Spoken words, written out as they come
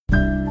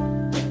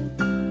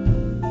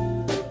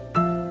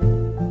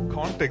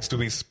context do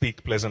we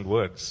speak pleasant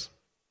words?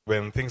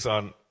 When things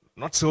are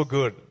not so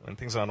good, when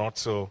things are not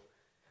so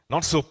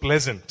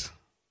pleasant,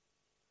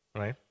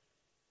 right?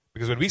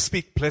 Because when we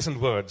speak pleasant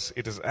words,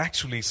 it is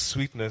actually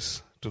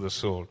sweetness to the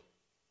soul.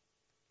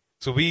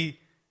 So we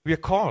are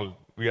called,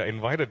 we are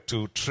invited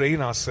to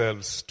train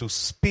ourselves to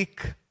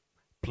speak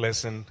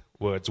pleasant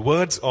words,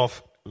 words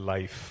of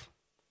life,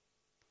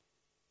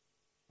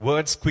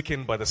 words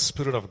quickened by the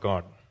Spirit of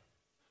God,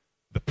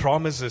 the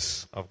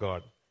promises of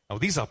God. Now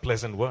these are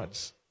pleasant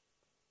words.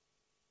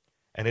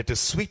 And it is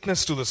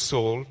sweetness to the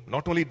soul.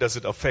 Not only does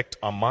it affect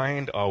our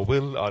mind, our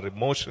will, our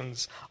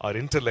emotions, our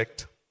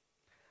intellect,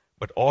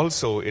 but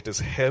also it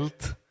is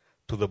health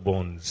to the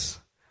bones.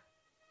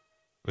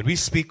 When we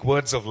speak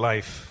words of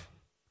life,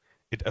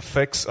 it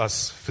affects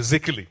us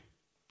physically.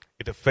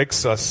 It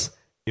affects us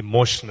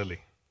emotionally.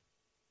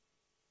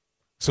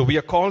 So we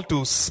are called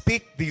to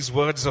speak these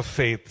words of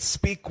faith,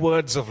 speak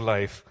words of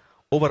life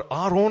over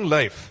our own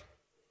life,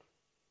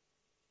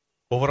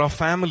 over our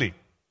family,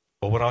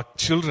 over our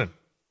children,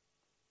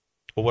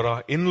 over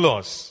our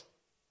in-laws.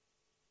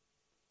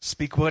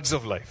 Speak words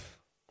of life.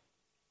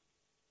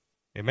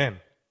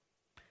 Amen.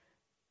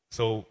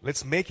 So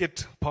let's make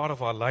it part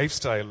of our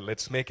lifestyle.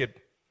 Let's make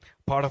it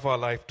part of our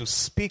life to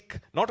speak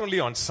not only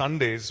on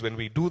Sundays when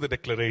we do the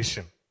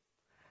declaration,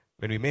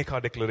 when we make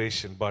our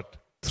declaration, but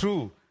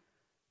through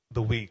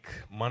the week,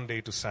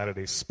 Monday to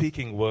Saturday,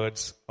 speaking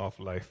words of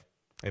life.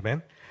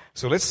 Amen.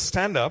 So let's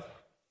stand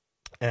up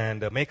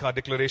and make our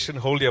declaration.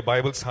 Hold your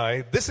Bibles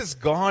high. This is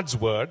God's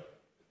word.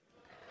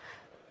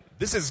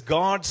 This is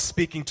God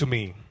speaking to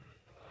me.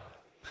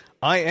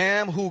 I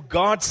am who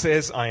God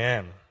says I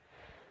am.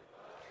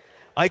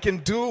 I can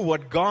do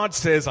what God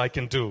says I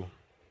can do.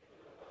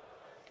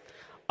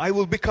 I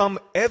will become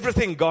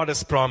everything God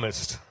has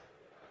promised.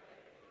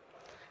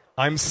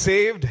 I'm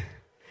saved,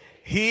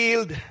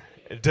 healed,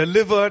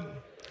 delivered,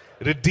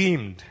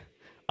 redeemed.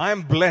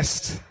 I'm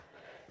blessed,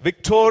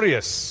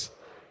 victorious,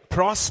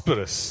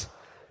 prosperous,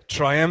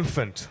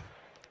 triumphant.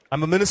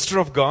 I'm a minister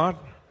of God,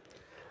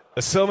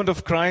 a servant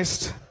of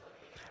Christ,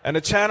 and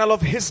a channel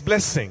of His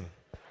blessing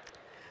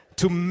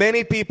to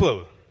many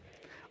people.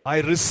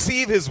 I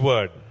receive His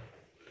word.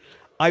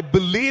 I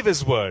believe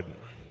His word.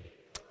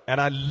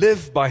 And I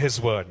live by His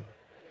word.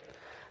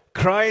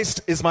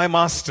 Christ is my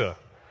master.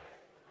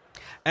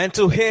 And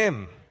to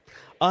Him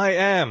I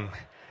am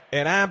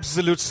in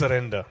absolute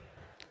surrender.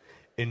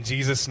 In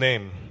Jesus'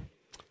 name.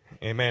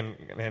 Amen.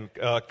 And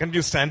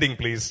continue standing,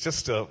 please,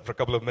 just for a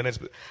couple of minutes.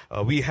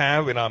 We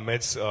have in our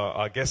midst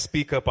our guest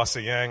speaker, Pastor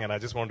Yang, and I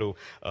just want to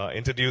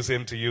introduce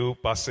him to you.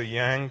 Pastor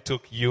Yang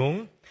Tuk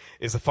Yung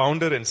is the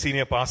founder and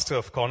senior pastor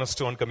of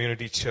Cornerstone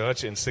Community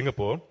Church in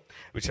Singapore,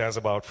 which has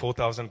about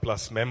 4,000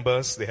 plus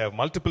members. They have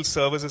multiple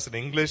services in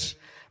English,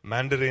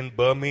 Mandarin,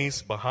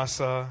 Burmese,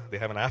 Bahasa. They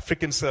have an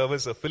African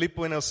service, a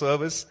Filipino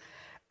service,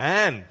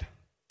 and,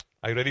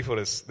 are you ready for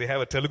this? They have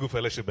a Telugu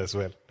fellowship as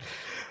well.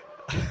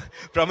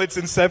 From its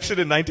inception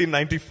in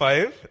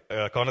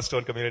 1995,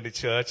 Cornerstone Community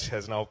Church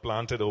has now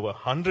planted over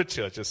 100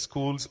 churches,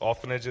 schools,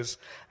 orphanages,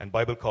 and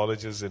Bible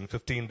colleges in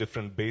 15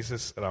 different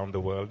bases around the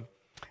world.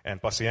 And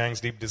Pastor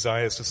Yang's deep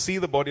desire is to see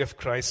the body of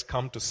Christ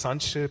come to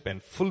sonship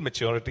and full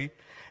maturity,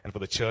 and for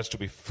the church to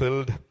be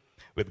filled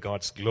with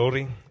God's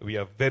glory. We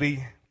are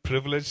very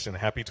privileged and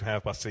happy to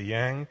have Pastor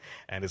Yang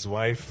and his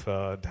wife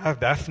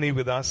Daphne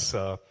with us.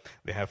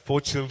 They have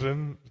 4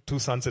 children, 2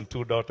 sons and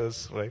 2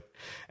 daughters, right?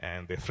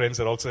 And their friends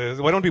are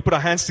also. Why don't we put our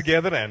hands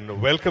together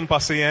and welcome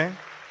Pastor Yang,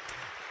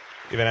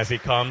 even as he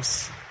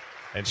comes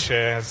and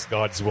shares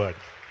God's word.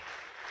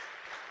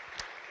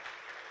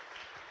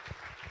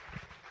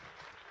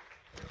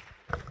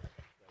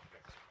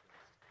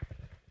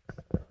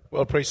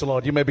 Well, praise the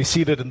Lord. You may be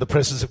seated in the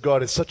presence of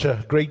God. It's such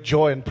a great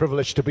joy and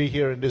privilege to be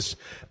here in this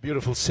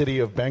beautiful city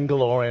of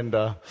Bangalore, and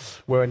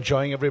we're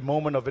enjoying every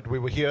moment of it. We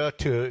were here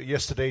to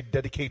yesterday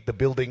dedicate the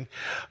building,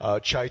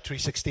 Chai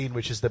 316,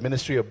 which is the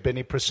ministry of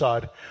Benny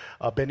Prasad.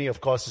 Benny,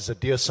 of course, is a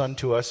dear son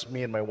to us,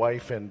 me and my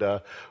wife, and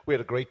we had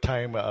a great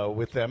time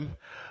with them.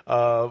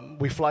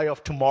 We fly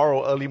off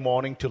tomorrow early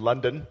morning to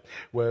London,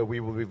 where we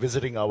will be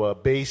visiting our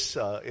base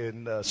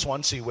in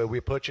Swansea, where we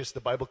purchased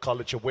the Bible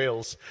College of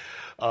Wales.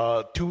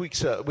 2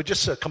 weeks, we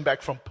just come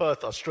back from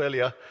Perth,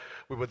 Australia.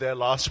 We were there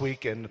last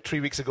week, and 3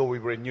 weeks ago we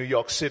were in New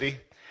York City,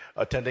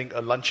 attending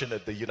a luncheon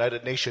at the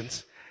United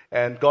Nations.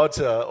 And God's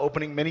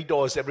opening many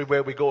doors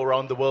everywhere we go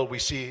around the world. We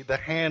see the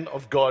hand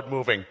of God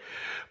moving.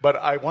 But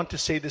I want to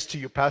say this to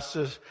you,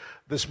 pastors.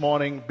 This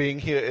morning, being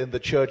here in the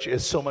church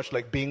is so much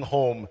like being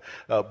home.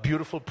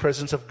 Beautiful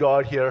presence of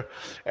God here.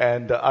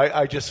 And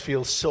I just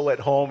feel so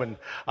at home. And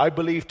I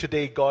believe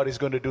today God is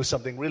going to do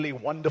something really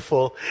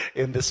wonderful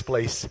in this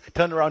place.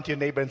 Turn around to your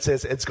neighbor and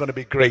says, it's going to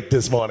be great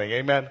this morning.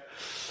 Amen.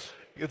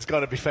 It's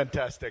going to be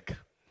fantastic.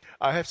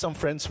 I have some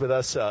friends with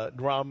us,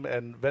 Ram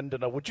and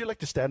Vendana. Would you like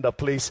to stand up,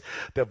 please?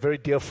 They're very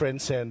dear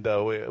friends, and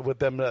with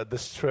them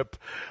this trip.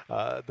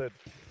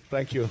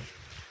 Thank you.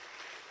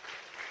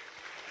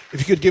 If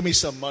you could give me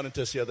some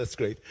monitors here, that's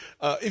great.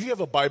 If you have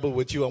a Bible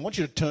with you, I want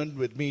you to turn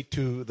with me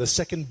to the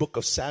second book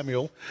of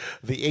Samuel,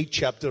 the 8th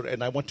chapter,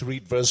 and I want to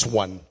read verse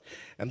 1.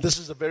 And this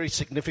is a very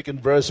significant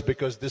verse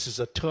because this is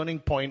a turning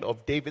point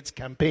of David's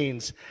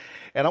campaigns.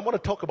 And I want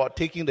to talk about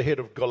taking the head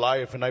of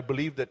Goliath, and I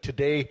believe that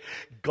today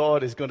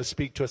God is going to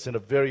speak to us in a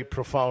very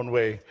profound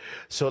way.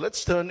 So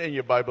let's turn in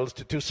your Bibles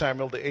to 2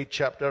 Samuel, the 8th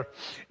chapter,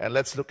 and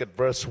let's look at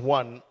verse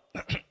 1.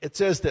 It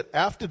says that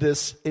after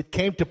this, it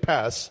came to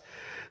pass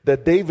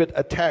that David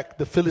attacked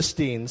the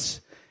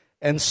Philistines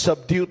and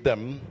subdued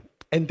them.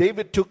 And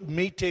David took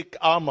Meteg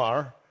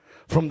Ammah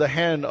from the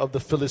hand of the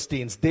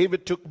Philistines.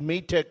 David took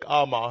Meteg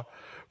Ammah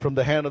from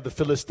the hand of the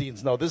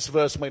Philistines. Now, this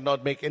verse might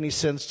not make any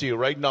sense to you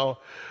right now,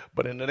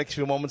 but in the next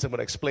few moments, I'm going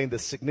to explain the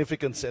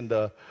significance and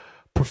the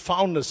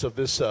profoundness of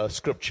this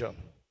scripture.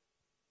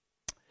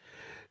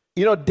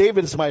 You know,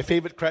 David is my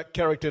favorite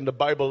character in the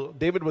Bible.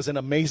 David was an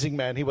amazing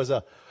man. He was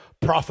a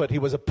prophet. He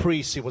was a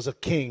priest. He was a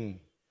king.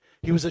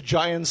 He was a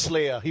giant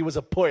slayer. He was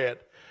a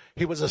poet.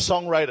 He was a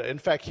songwriter. In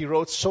fact, he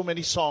wrote so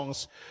many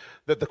songs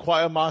that the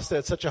choir master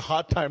had such a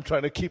hard time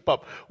trying to keep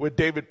up with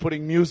David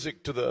putting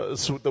music to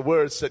the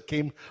words that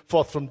came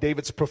forth from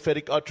David's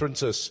prophetic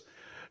utterances.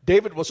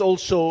 David was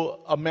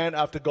also a man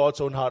after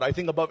God's own heart. I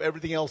think above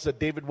everything else that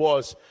David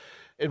was,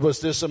 it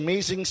was this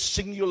amazing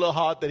singular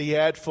heart that he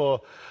had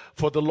for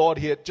the Lord.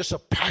 He had just a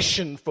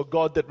passion for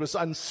God that was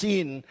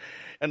unseen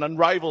and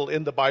unrivaled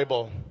in the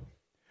Bible.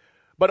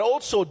 But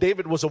also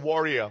David was a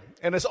warrior.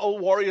 And as all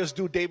warriors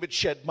do, David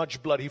shed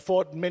much blood. He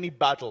fought many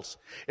battles.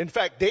 In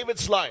fact,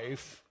 David's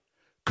life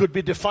could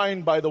be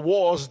defined by the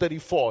wars that he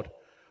fought.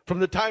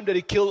 From the time that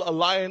he killed a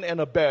lion and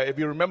a bear. If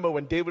you remember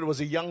when David was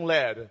a young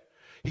lad,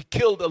 he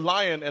killed a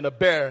lion and a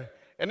bear.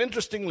 And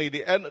interestingly,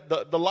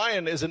 the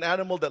lion is an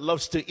animal that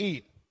loves to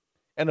eat.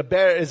 And a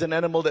bear is an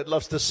animal that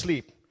loves to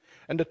sleep.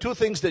 And the two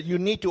things that you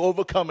need to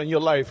overcome in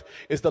your life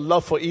is the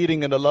love for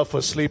eating and the love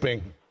for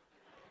sleeping.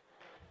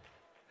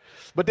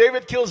 But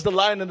David kills the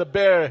lion and the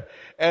bear,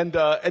 and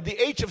at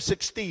the age of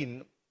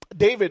 16,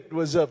 David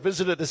was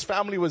visited, his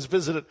family was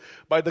visited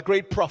by the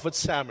great prophet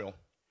Samuel.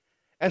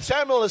 And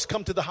Samuel has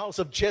come to the house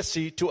of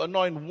Jesse to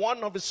anoint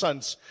one of his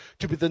sons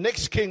to be the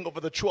next king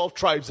over the 12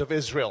 tribes of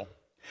Israel.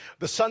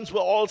 The sons were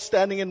all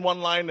standing in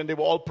one line, and they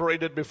were all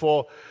paraded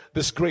before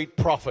this great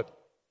prophet.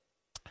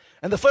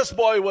 And the first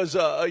boy was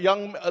a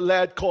young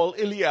lad called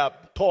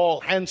Eliab, tall,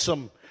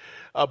 handsome,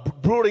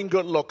 brooding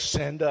good looks,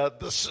 and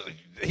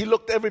he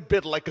looked every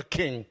bit like a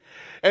king.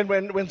 And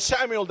when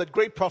Samuel, that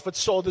great prophet,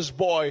 saw this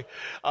boy,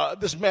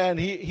 this man,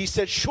 he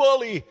said,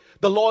 "Surely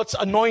the Lord's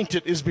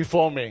anointed is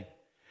before me."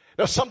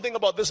 There's something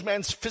about this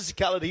man's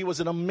physicality. He was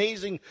an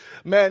amazing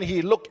man.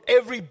 He looked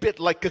every bit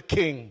like a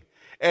king.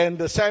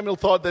 And Samuel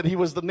thought that he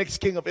was the next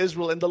king of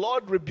Israel. And the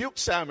Lord rebuked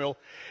Samuel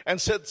and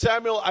said,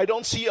 "Samuel, I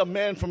don't see a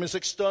man from his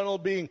external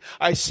being.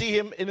 I see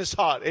him in his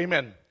heart."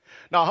 Amen.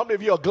 Now, how many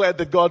of you are glad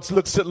that God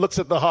looks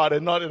at the heart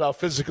and not at our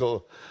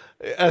physical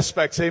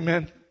aspects?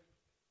 Amen.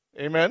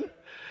 Amen.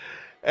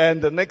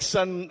 And the next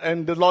son,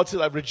 and the Lord says,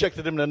 "I've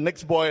rejected him." And the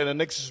next boy, and the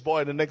next boy,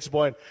 and the next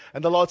boy.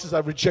 And the Lord says,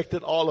 "I've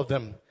rejected all of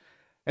them."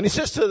 And he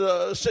says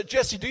to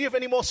Jesse, "Do you have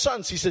any more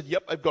sons?" He said,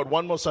 "Yep, I've got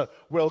one more son."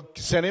 "Well,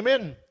 send him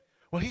in."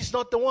 "Well, he's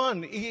not the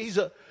one.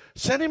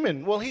 Send him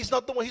in." "Well, he's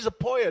not the one. He's a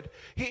poet.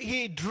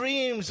 He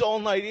dreams all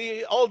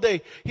night, all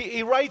day.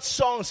 He writes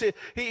songs.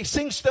 He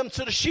sings them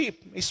to the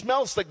sheep. He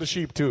smells like the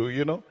sheep too,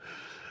 you know."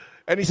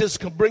 And he says,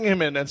 "Bring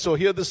him in." And so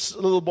here this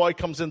little boy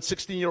comes in,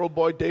 16-year-old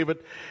boy,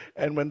 David.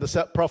 And when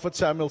the prophet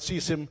Samuel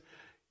sees him,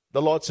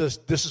 the Lord says,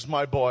 "This is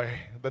my boy,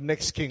 the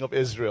next king of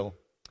Israel."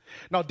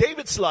 Now,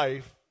 David's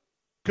life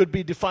could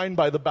be defined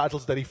by the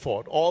battles that he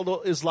fought.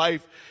 All his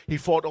life, he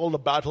fought all the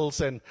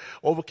battles and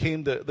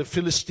overcame the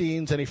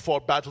Philistines, and he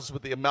fought battles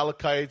with the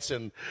Amalekites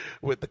and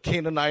with the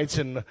Canaanites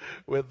and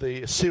with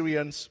the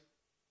Syrians.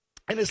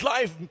 And his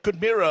life could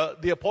mirror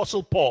the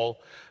Apostle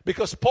Paul,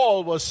 because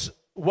Paul was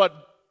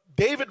what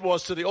David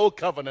was to the Old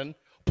Covenant,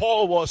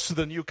 Paul was to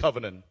the New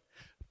Covenant.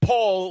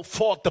 Paul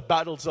fought the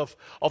battles of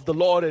the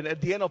Lord, and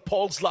at the end of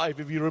Paul's life,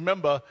 if you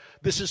remember,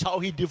 this is how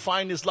he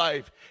defined his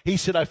life. He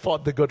said, "I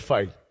fought the good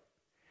fight."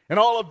 And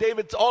all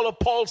of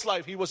Paul's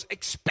life, he was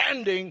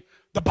expanding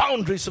the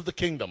boundaries of the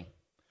kingdom.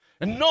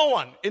 And no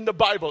one in the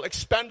Bible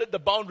expanded the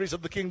boundaries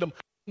of the kingdom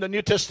in the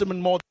New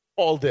Testament more than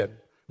Paul did. He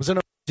was an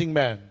amazing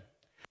man.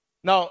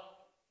 Now,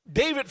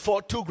 David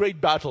fought two great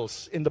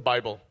battles in the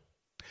Bible.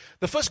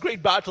 The first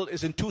great battle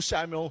is in 2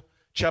 Samuel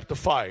chapter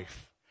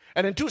 5.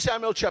 And in 2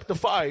 Samuel chapter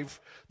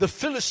 5, the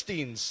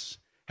Philistines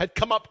had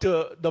come up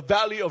to the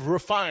valley of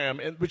Rephaim,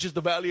 which is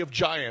the valley of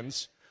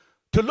giants,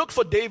 to look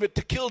for David,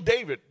 to kill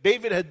David.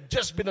 David had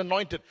just been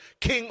anointed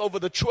king over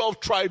the 12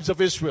 tribes of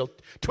Israel.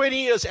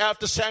 20 years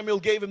after Samuel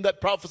gave him that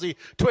prophecy,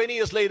 20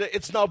 years later,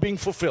 it's now being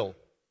fulfilled.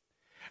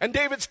 And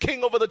David's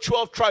king over the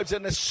 12 tribes.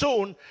 And as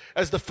soon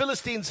as the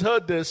Philistines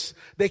heard this,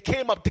 they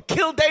came up to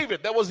kill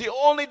David. That was the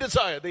only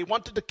desire. They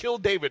wanted to kill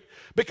David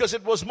because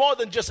it was more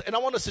than just, and I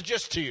want to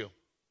suggest to you,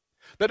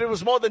 that it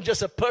was more than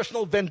just a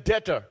personal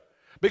vendetta.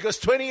 Because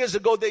 20 years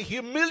ago,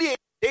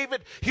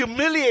 David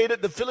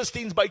humiliated the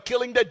Philistines by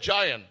killing that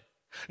giant.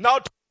 Now,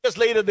 years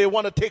later, they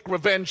want to take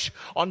revenge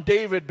on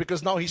David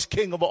because now he's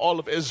king over all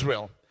of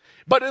Israel.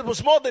 But it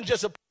was more than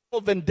just a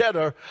personal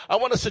vendetta. I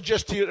want to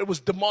suggest to you it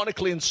was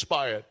demonically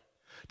inspired.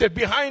 That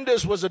behind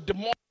this was a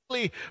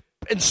demonically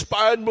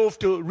inspired move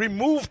to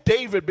remove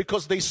David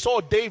because they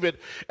saw David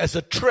as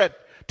a threat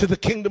to the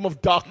kingdom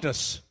of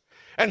darkness.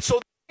 And so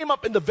they came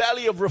up in the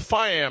valley of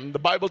Rephaim, the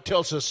Bible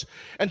tells us,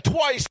 and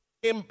twice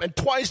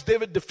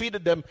David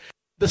defeated them.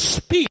 The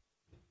speed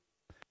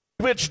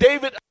which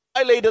David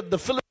annihilated the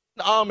Philistine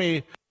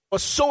army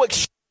was so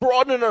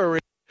extraordinary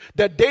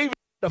that David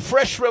had a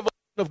fresh revelation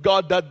of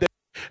God that day,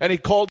 and he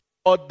called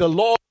God the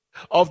Lord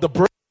of the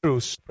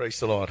breakthroughs. Praise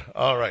the Lord.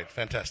 All right,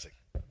 fantastic.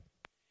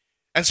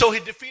 And so he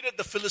defeated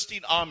the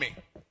Philistine army.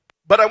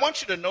 But I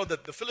want you to know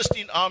that the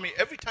Philistine army,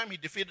 every time he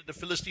defeated the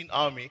Philistine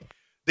army,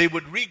 they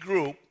would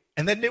regroup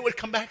and then they would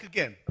come back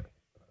again.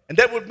 And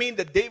that would mean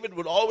that David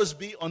would always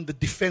be on the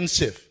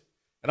defensive.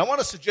 And I want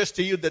to suggest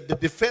to you that the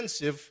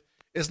defensive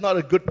is not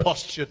a good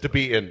posture to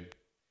be in.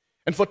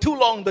 And for too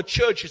long, the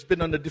church has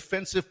been on the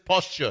defensive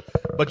posture.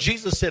 But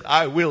Jesus said,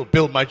 I will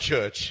build my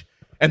church,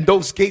 and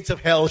those gates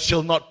of hell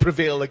shall not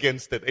prevail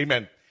against it.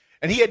 Amen.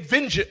 And he had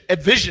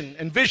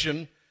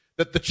vision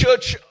that the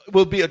church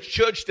will be a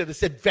church that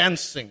is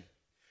advancing.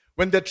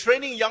 When they're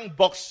training young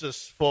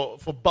boxers for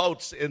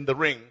bouts in the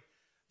ring,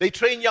 they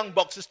train young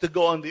boxers to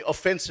go on the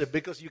offensive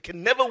because you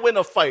can never win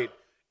a fight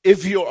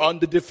if you're on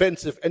the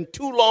defensive. And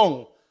too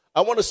long,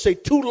 I want to say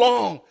too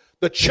long,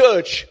 the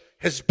church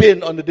has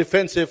been on the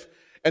defensive,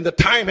 and the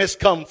time has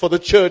come for the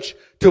church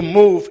to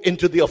move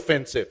into the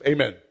offensive.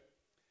 Amen.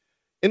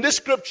 In this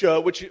scripture,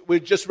 which we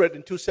just read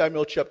in 2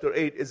 Samuel chapter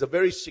 8, is a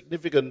very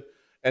significant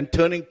and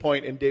turning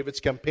point in David's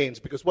campaigns,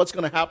 because what's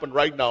going to happen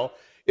right now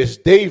is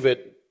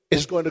David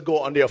is going to go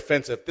on the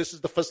offensive. This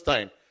is the first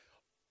time.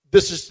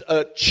 This is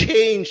a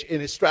change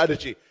in his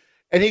strategy.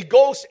 And he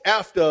goes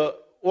after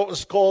what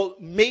was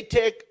called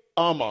Meteg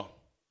Ammah.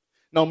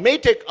 Now,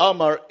 Meteg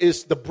Ammah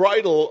is the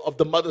bridle of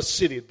the mother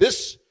city.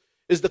 This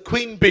is the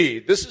queen bee.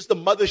 This is the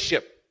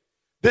mothership.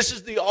 This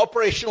is the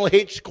operational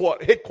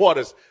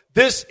headquarters.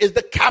 This is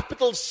the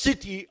capital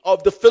city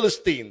of the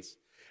Philistines.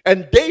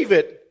 And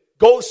David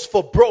goes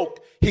for broke.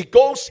 He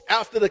goes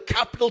after the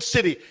capital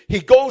city.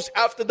 He goes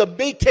after the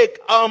Meteg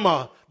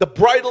Ammah, the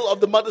bridle of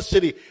the mother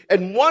city.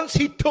 And once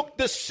he took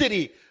this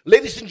city,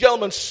 ladies and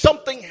gentlemen,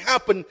 something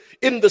happened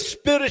in the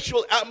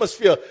spiritual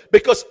atmosphere,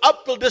 because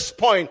up till this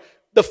point,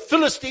 the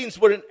Philistines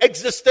were an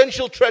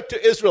existential threat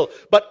to Israel.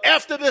 But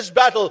after this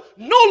battle,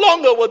 no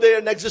longer were they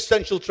an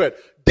existential threat.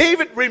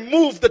 David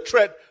removed the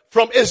threat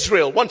from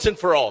Israel once and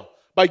for all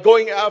by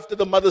going after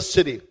the mother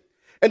city.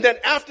 And then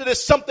after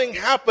this, something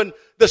happened.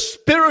 The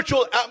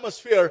spiritual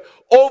atmosphere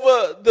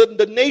over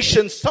the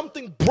nation,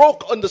 something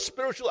broke on the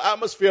spiritual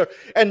atmosphere.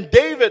 And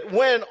David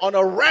went on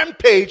a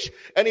rampage,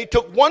 and he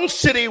took one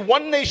city,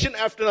 one nation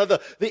after another.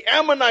 The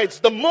Ammonites,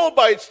 the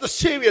Moabites, the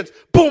Syrians,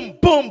 boom,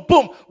 boom,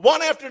 boom.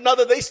 One after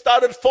another, they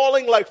started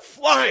falling like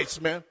flies,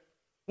 man.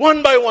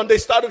 One by one, they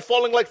started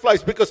falling like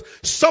flies because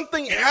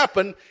something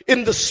happened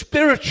in the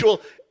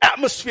spiritual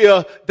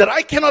atmosphere that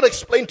I cannot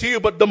explain to you.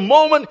 But the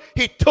moment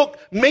he took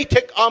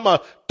Meteg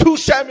Ammah, 2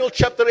 Samuel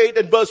chapter 8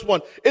 and verse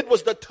 1, it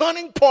was the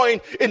turning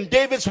point in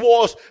David's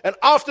wars. And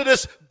after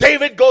this,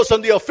 David goes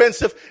on the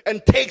offensive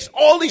and takes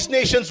all these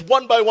nations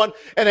one by one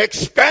and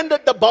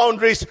expanded the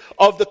boundaries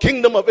of the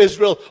kingdom of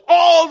Israel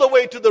all the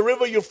way to the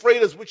river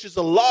Euphrates, which is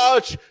a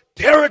large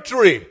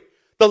territory,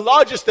 the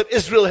largest that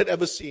Israel had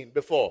ever seen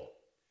before.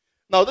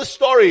 Now, this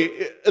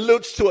story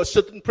alludes to a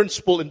certain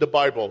principle in the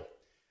Bible.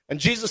 And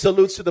Jesus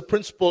alludes to the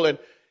principle. And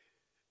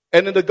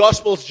in the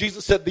Gospels,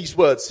 Jesus said these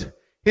words.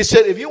 He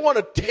said, if you want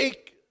to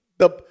take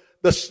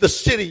the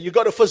city, you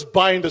got to first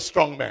bind the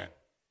strong man.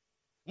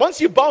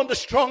 Once you bound the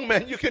strong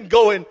man, you can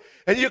go in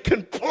and you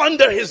can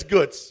plunder his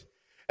goods.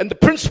 And the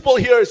principle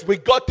here is we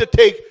got to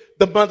take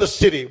the mother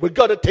city. We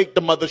got to take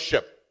the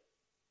mothership.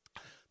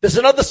 There's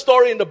another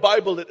story in the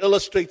Bible that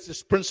illustrates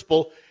this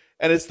principle,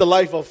 and it's the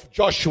life of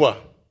Joshua.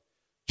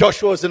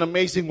 Joshua is an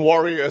amazing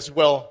warrior as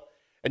well.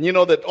 And you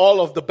know that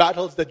all of the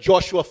battles that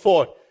Joshua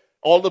fought,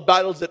 all the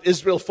battles that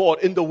Israel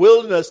fought in the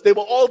wilderness, they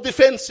were all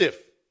defensive.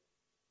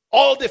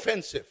 All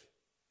defensive.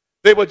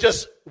 They were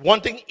just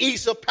wanting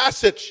ease of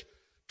passage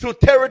through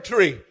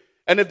territory.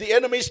 And if the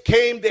enemies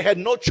came, they had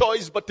no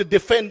choice but to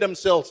defend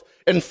themselves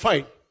and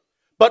fight.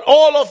 But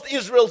all of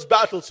Israel's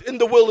battles in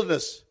the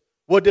wilderness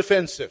were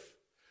defensive.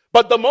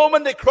 But the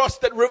moment they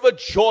crossed that river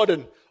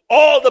Jordan,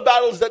 all the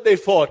battles that they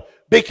fought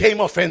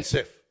became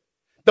offensive.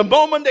 The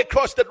moment they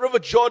crossed that river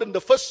Jordan, the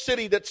first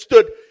city that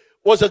stood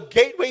was a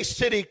gateway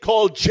city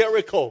called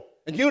Jericho.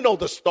 And you know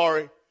the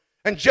story.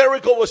 And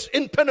Jericho was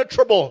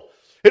impenetrable.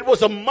 It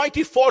was a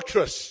mighty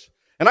fortress.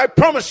 And I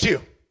promise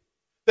you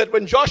that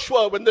when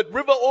that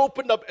river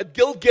opened up at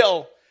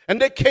Gilgal,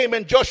 and they came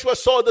and Joshua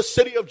saw the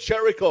city of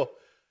Jericho,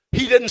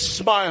 he didn't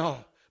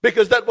smile,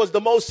 because that was the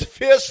most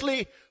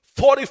fiercely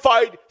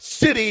fortified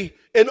city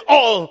in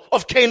all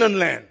of Canaan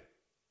land.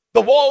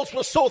 The walls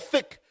were so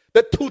thick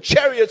that 2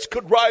 chariots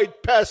could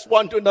ride past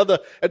one to another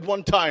at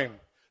one time.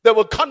 There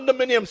were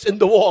condominiums in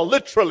the wall,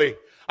 literally.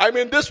 I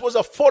mean, this was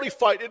a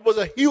fortified, it was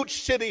a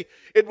huge city.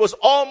 It was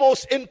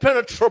almost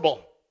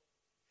impenetrable.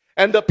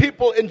 And the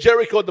people in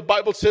Jericho, the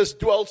Bible says,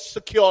 dwelt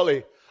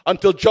securely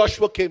until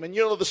Joshua came. And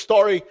you know the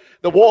story,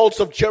 the walls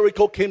of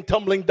Jericho came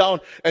tumbling down,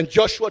 and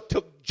Joshua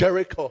took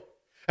Jericho.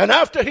 And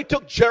after he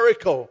took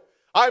Jericho,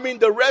 I mean,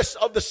 the rest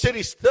of the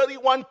cities,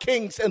 31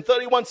 kings and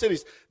 31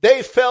 cities,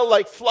 they fell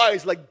like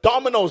flies, like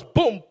dominoes,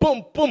 boom,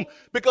 boom, boom,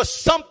 because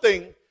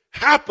something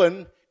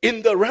happened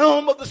in the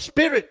realm of the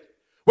Spirit.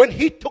 When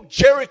he took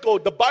Jericho,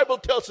 the Bible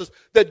tells us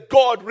that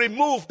God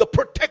removed the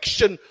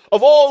protection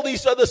of all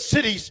these other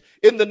cities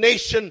in the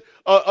nation,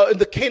 in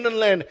the Canaan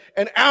land.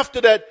 And after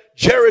that,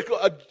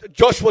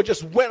 Joshua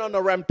just went on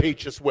a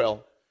rampage as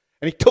well.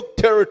 And he took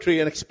territory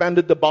and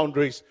expanded the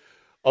boundaries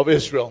of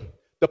Israel.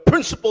 The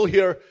principle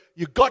here,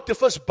 you got to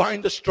first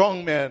bind the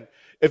strong man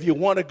if you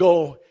want to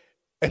go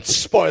and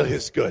spoil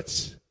his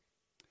goods.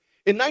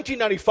 In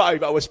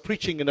 1995, I was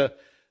preaching in a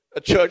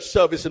church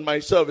service, in my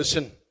service,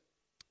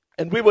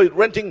 and we were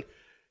renting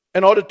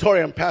an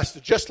auditorium, Pastor,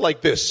 just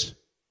like this.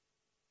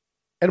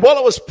 And while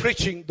I was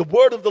preaching, the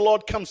word of the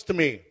Lord comes to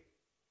me.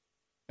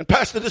 And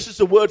Pastor, this is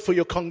the word for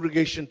your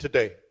congregation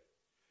today.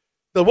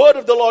 The word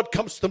of the Lord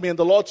comes to me, and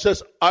the Lord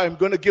says, I am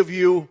going to give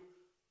you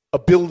a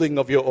building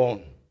of your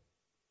own.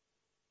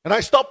 And I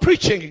stopped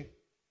preaching,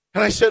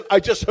 and I said, I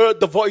just heard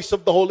the voice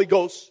of the Holy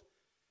Ghost.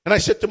 And I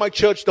said to my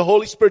church, the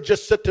Holy Spirit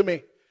just said to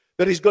me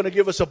that He's going to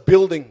give us a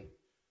building.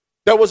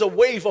 There was a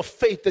wave of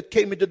faith that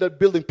came into that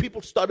building.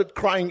 People started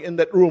crying in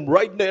that room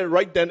right there,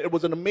 right then. It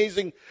was an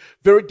amazing,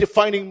 very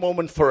defining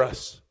moment for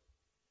us.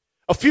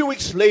 A few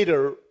weeks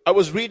later, I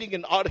was reading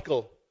an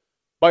article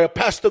by a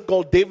pastor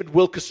called David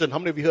Wilkerson. How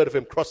many of you heard of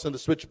him? Crossing the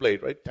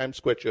Switchblade, right? Times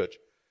Square Church.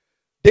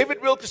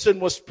 David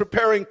Wilkerson was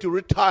preparing to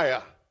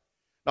retire.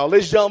 Now,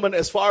 ladies and gentlemen,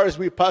 as far as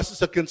we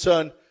pastors are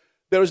concerned,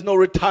 there is no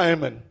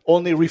retirement,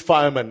 only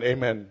refinement.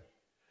 Amen.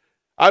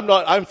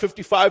 I'm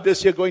 55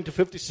 this year, going to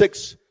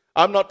 56.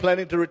 I'm not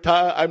planning to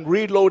retire. I'm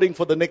reloading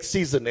for the next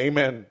season.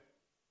 Amen.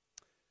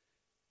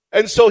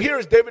 And so here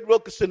is David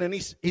Wilkerson, and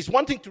he's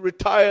wanting to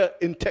retire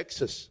in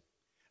Texas.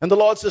 And the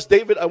Lord says,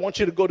 David, I want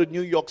you to go to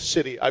New York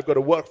City. I've got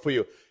to work for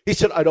you. He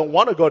said, I don't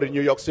want to go to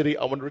New York City.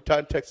 I want to retire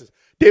in Texas.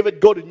 David,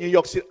 go to New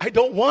York City. I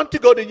don't want to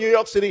go to New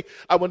York City.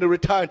 I want to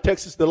retire in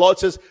Texas. The Lord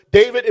says,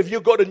 David, if you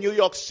go to New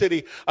York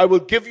City, I will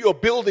give you a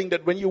building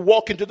that when you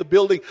walk into the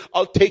building,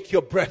 I'll take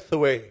your breath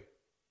away.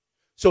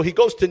 So he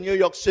goes to New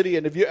York City,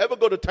 and if you ever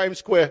go to Times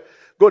Square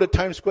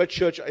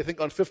Church, I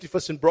think on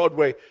 51st and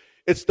Broadway,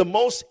 it's the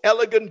most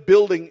elegant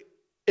building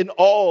in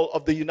all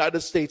of the United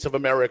States of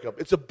America.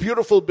 It's a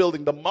beautiful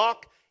building, the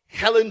Mark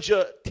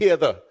Hellinger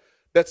Theater.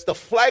 That's the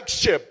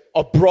flagship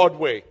of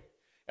Broadway.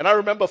 And I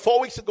remember 4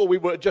 weeks ago, we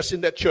were just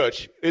in that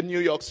church in New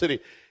York City.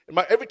 And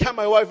every time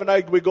my wife and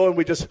I, we go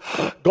and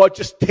God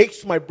just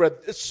takes my breath.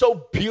 It's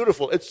so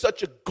beautiful. It's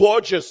such a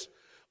gorgeous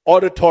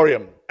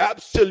auditorium.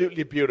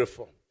 Absolutely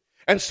beautiful.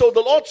 And so the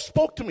Lord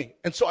spoke to me.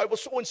 And so I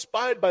was so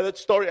inspired by that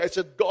story. I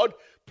said, God,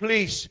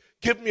 please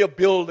give me a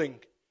building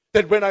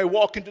that when I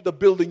walk into the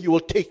building, you will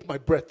take my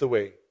breath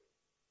away.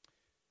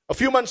 A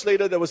few months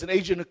later, there was an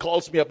agent who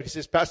calls me up and he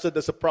says, Pastor,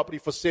 there's a property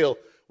for sale.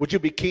 Would you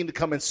be keen to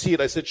come and see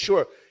it? I said,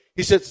 sure.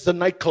 He said, it's a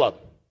nightclub.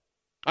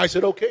 I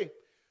said, okay.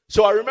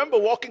 So I remember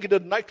walking into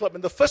the nightclub,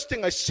 and the first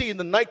thing I see in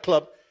the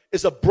nightclub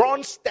is a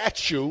bronze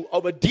statue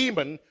of a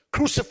demon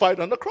crucified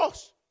on the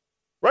cross,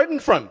 right in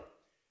front.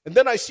 And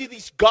then I see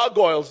these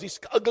gargoyles, these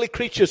ugly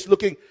creatures on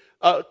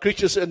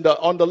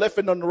the left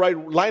and on the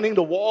right, lining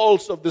the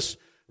walls of this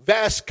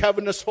vast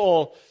cavernous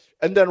hall.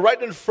 And then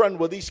right in front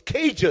were these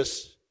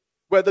cages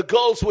where the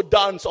girls would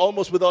dance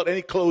almost without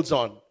any clothes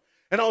on.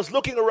 And I was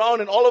looking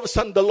around, and all of a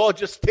sudden the Lord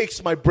just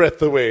takes my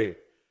breath away.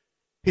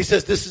 He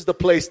says, this is the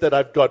place that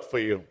I've got for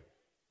you.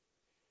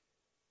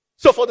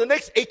 So for the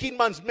next 18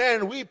 months,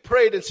 man, we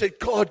prayed and said,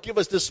 God, give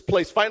us this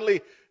place.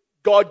 Finally,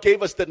 God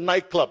gave us the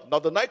nightclub. Now,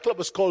 the nightclub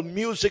was called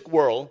Music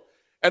World,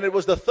 and it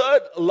was the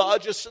third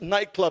largest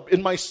nightclub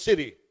in my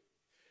city.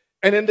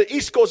 And in the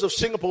east coast of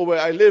Singapore, where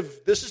I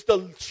live, this is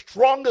the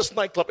strongest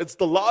nightclub. It's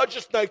the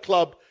largest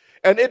nightclub,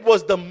 and it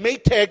was the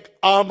Maytag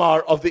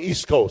Amar of the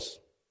east coast.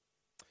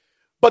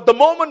 But the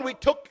moment we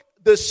took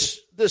this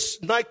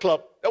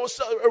nightclub, that was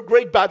a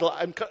great battle.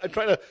 I'm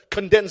trying to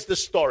condense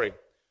this story.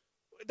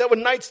 There were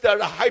nights that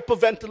are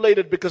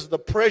hyperventilated because of the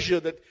pressure,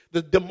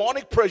 the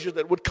demonic pressure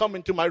that would come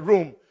into my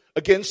room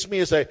against me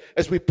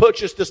as we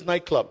purchased this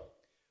nightclub.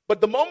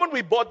 But the moment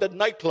we bought that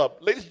nightclub,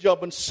 ladies and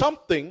gentlemen,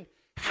 something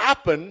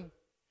happened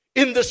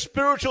in the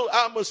spiritual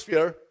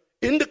atmosphere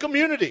in the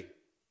community.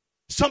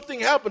 Something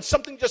happened.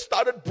 Something just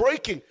started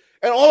breaking.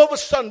 And all of a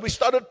sudden, we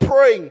started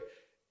praying.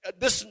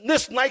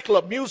 This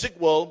nightclub, Music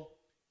World,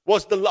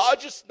 was the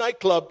largest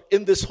nightclub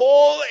in this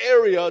whole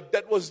area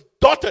that was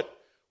dotted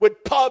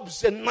with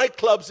pubs and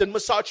nightclubs and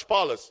massage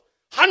parlors.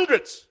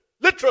 Hundreds,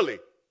 literally.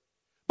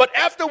 But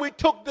after we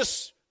took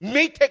this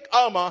Maytag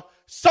Amar,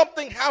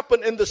 something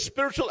happened in the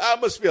spiritual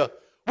atmosphere.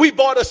 We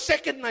bought a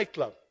second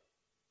nightclub.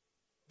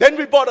 Then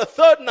we bought a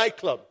third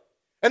nightclub.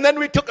 And then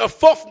we took a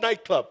fourth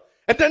nightclub.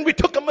 And then we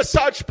took a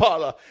massage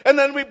parlor. And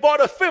then we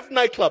bought a 5th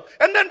nightclub.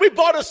 And then we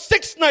bought a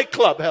 6th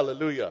nightclub.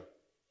 Hallelujah.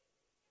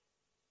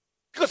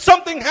 Because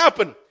something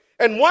happened.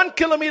 And 1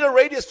 kilometer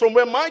radius from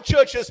where my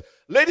church is,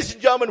 ladies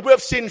and gentlemen, we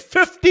have seen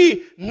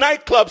 50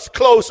 nightclubs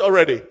close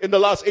already in the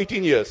last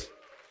 18 years.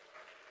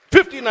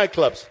 50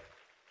 nightclubs.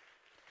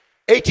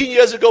 18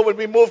 years ago when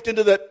we moved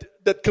into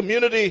that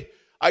community,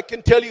 I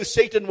can tell you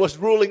Satan was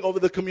ruling over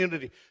the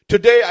community.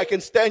 Today I can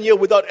stand here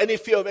without any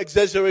fear of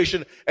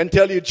exaggeration and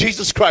tell you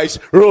Jesus Christ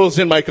rules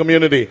in my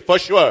community, for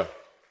sure.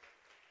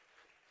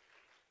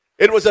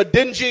 It was a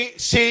dingy,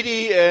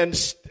 seedy, and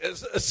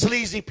a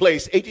sleazy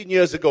place 18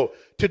 years ago.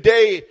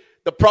 Today,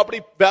 the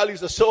property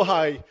values are so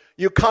high,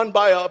 you can't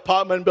buy an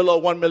apartment below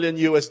 $1 million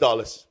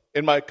US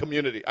in my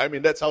community. I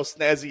mean, that's how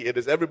snazzy it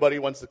is. Everybody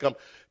wants to come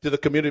to the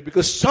community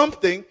because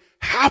something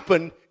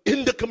happened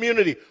in the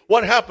community.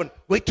 What happened?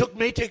 We took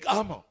Maytag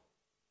Armour.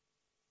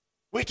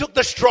 We took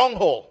the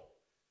Stronghold.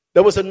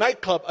 There was a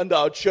nightclub under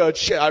our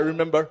church, I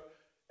remember,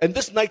 and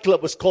this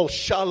nightclub was called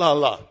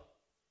Shalala.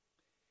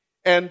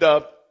 And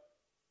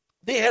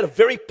they had a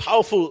very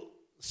powerful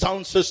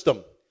sound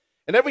system.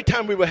 And every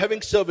time we were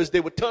having service,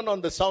 they would turn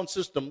on the sound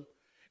system,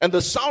 and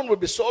the sound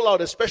would be so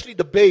loud, especially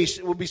the bass,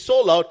 it would be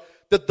so loud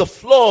that the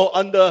floor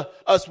under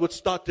us would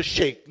start to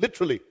shake.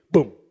 Literally,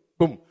 boom,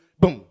 boom,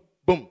 boom,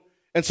 boom.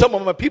 And some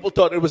of my people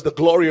thought it was the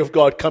glory of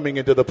God coming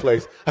into the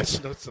place. I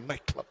said, no, it's a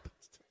nightclub.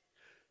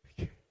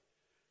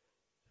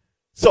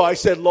 So I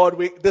said, Lord,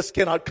 this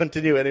cannot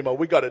continue anymore.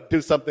 We got to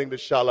do something to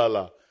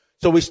Shalala.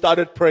 So we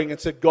started praying and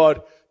said,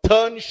 God,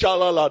 turn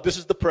Shalala. This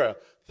is the prayer.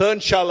 Turn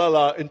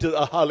Shalala into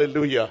a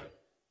hallelujah.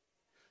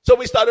 So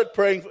we started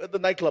praying at the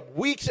nightclub.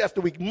 Weeks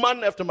after week,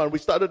 month after month, we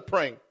started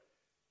praying.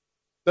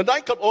 The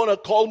nightclub owner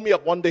called me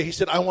up one day. He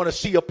said, I want to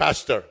see your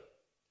pastor.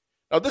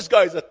 Now, this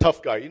guy is a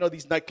tough guy. You know,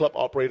 these nightclub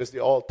operators,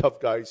 they're all tough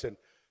guys. And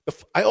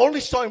I only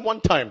saw him one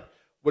time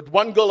with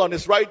one girl on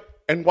his right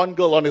and one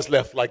girl on his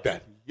left like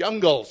that. Young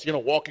girls,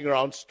 walking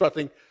around,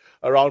 strutting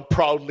around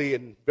proudly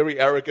and very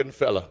arrogant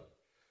fella.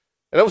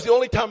 And that was the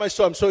only time I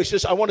saw him. So he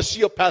says, I want to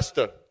see your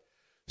pastor.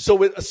 So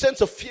with a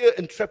sense of fear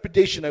and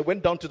trepidation, I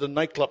went down to the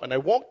nightclub and I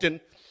walked in,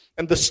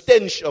 and the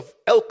stench of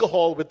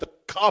alcohol with the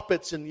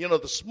carpets and,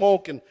 the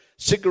smoke and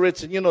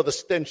cigarettes and, the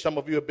stench. Some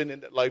of you have been in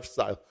that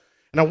lifestyle.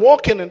 And I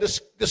walk in, and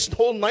this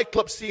whole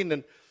nightclub scene,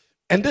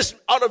 and this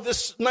out of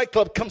this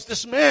nightclub comes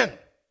this man.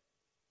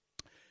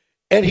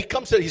 And he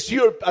comes and he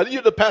says, are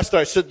you the pastor?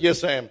 I said,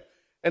 yes, I am.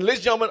 And ladies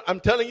and gentlemen, I'm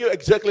telling you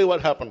exactly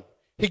what happened.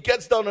 He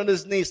gets down on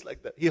his knees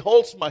like that. He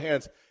holds my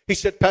hands. He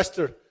said,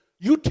 Pastor,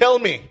 you tell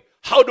me,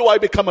 how do I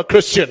become a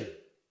Christian?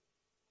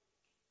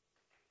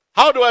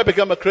 How do I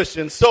become a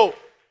Christian? So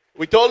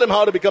we told him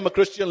how to become a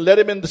Christian, led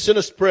him in the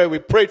sinner's prayer. We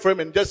prayed for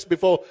him, and just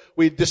before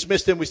we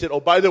dismissed him, we said,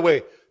 oh, by the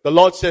way, the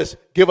Lord says,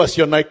 give us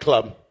your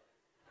nightclub.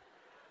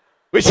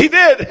 Which he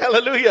did.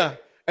 Hallelujah.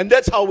 And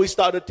that's how we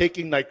started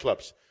taking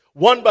nightclubs.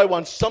 One by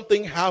one,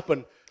 something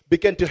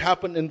began to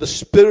happen in the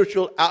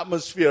spiritual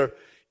atmosphere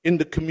in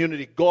the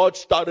community. God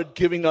started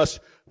giving us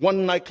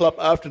one nightclub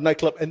after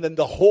nightclub, and then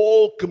the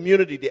whole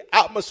community, the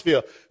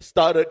atmosphere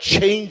started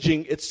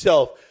changing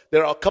itself.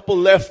 There are a couple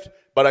left,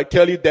 but I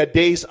tell you, their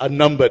days are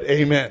numbered.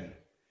 Amen.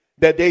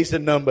 Their days are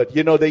numbered.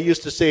 They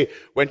used to say,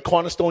 when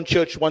Cornerstone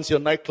Church wants your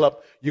nightclub,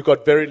 you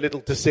got very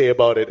little to say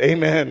about it.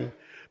 Amen.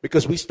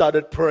 Because we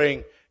started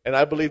praying, and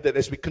I believe that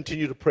as we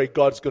continue to pray,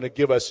 God's going to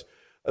give us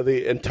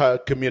the entire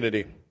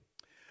community.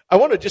 I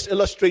want to just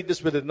illustrate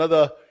this with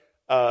another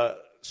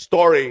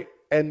story,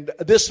 and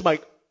this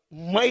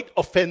might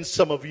offend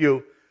some of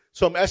you.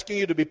 So I'm asking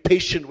you to be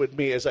patient with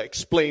me as I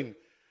explain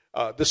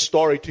this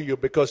story to you,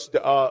 because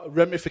there are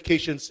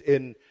ramifications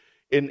in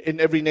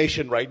every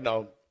nation right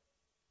now.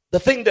 The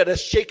thing that has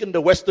shaken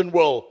the Western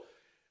world,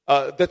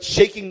 that's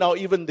shaking now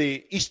even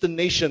the Eastern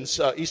nations,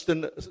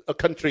 Eastern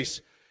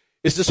countries,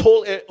 is this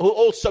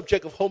whole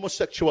subject of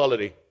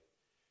homosexuality.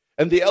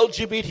 And the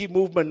LGBT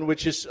movement,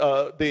 which is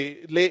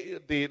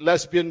the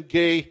lesbian,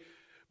 gay,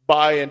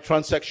 bi, and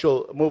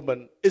transsexual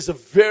movement, is a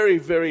very,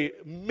 very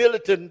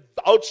militant,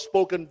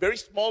 outspoken, very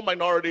small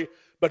minority,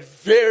 but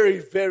very,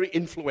 very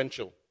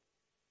influential.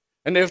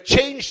 And they've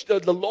changed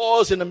the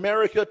laws in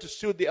America to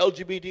suit the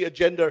LGBT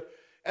agenda,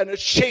 and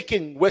it's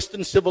shaking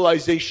Western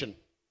civilization.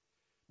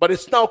 But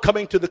it's now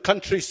coming to the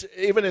countries,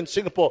 even in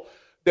Singapore,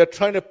 they're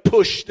trying to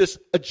push this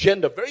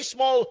agenda. Very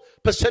small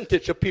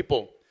percentage of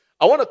people.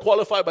 I want to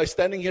qualify by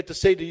standing here to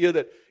say to you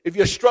that if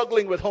you're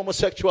struggling with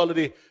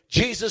homosexuality,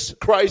 Jesus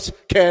Christ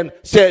can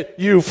set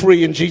you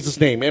free in Jesus'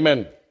 name.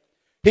 Amen.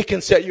 He can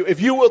set you,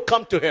 if you will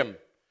come to Him.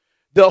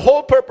 The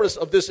whole purpose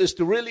of this is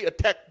to really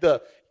attack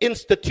the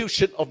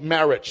institution of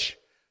marriage.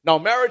 Now,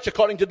 marriage,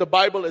 according to the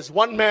Bible, is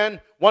one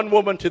man, one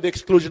woman to the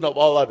exclusion of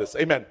all others.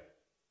 Amen.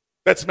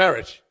 That's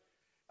marriage.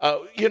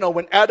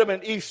 When Adam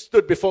and Eve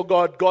stood before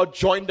God, God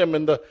joined them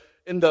in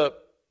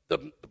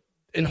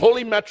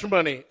holy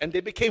matrimony, and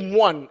they became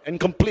one and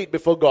complete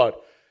before God.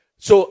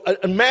 So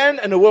a man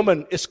and a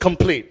woman is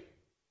complete.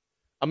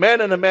 A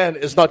man and a man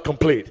is not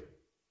complete.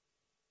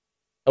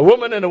 A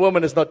woman and a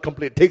woman is not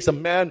complete. It takes a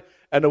man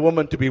and a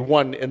woman to be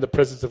one in the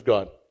presence of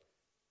God.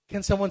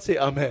 Can someone say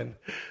amen?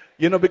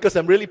 Because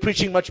I'm really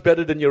preaching much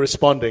better than you're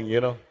responding,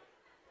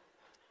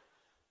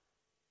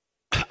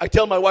 I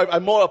tell my wife,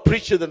 I'm more a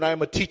preacher than I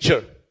am a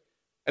teacher.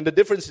 And the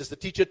difference is the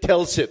teacher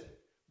tells it,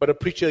 but a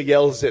preacher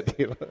yells it.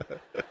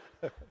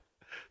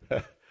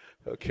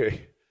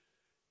 Okay.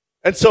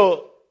 And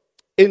so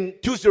in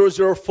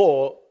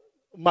 2004,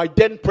 my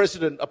then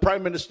president, a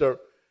prime minister,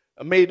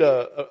 made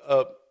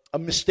a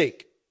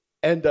mistake.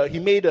 And he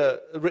made a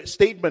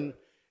statement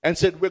and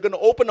said, we're going to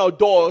open our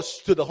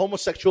doors to the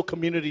homosexual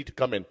community to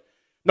come in.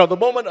 Now, the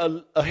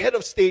moment a head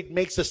of state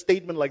makes a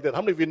statement like that,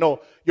 how many of you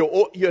know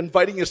you're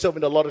inviting yourself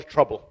into a lot of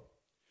trouble?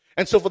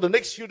 And so for the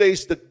next few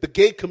days, the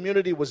gay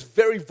community was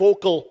very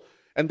vocal,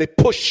 and they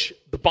pushed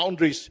the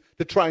boundaries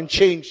to try and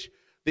change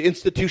the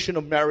institution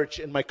of marriage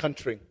in my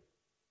country.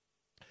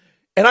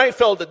 And I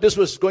felt that this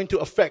was going to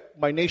affect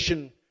my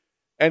nation,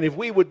 and if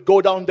we would go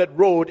down that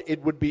road,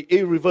 it would be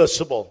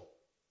irreversible.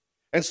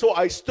 And so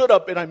I stood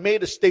up and I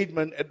made a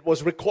statement. It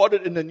was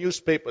recorded in the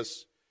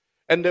newspapers.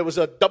 And there was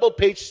a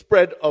double-page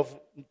spread of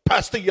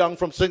Pastor Young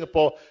from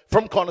Singapore,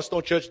 from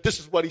Cornerstone Church. This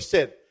is what he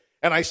said.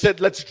 And I said,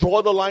 let's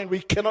draw the line.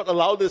 We cannot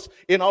allow this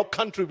in our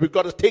country. We've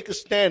got to take a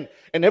stand.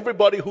 And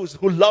everybody who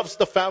loves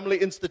the family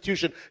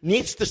institution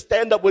needs to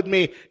stand up with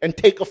me and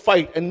take a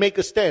fight and make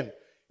a stand.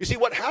 You see,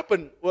 what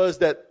happened was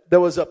that there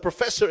was a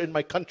professor in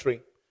my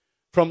country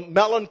from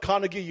Mellon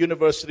Carnegie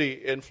University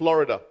in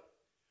Florida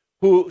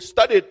who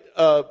studied,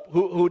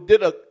 who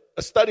did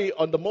a study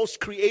on the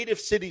most creative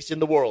cities in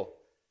the world.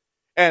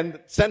 And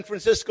San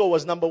Francisco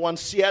was number 1,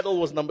 Seattle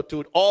was number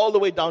 2, all the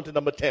way down to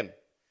number 10.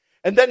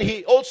 And then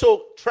he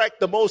also tracked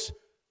the most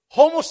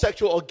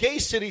homosexual or gay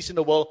cities in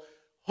the world.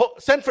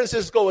 San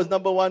Francisco was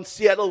number 1,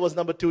 Seattle was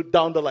number 2,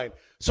 down the line.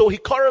 So he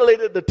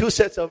correlated the two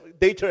sets of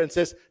data and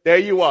says, there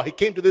you are. He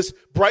came to this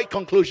bright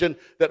conclusion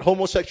that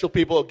homosexual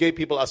people or gay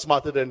people are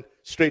smarter than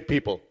straight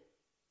people.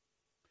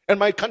 And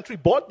my country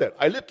bought that.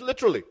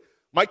 Literally,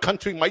 my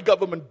country, my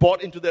government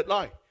bought into that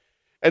lie.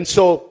 And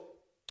so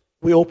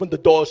we opened the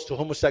doors to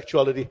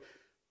homosexuality.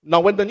 Now,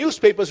 when the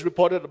newspapers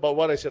reported about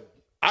what I said,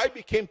 I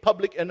became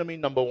public enemy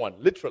number 1,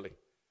 literally.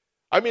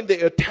 I mean,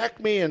 they attacked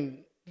me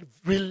and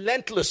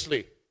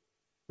relentlessly.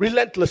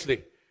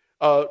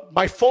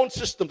 My phone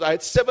systems, I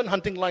had 7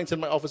 hunting lines in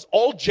my office,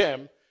 all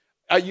jammed.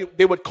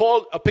 They would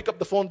call, pick up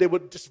the phone, they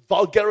would just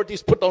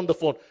vulgarities put on the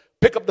phone.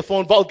 Pick up the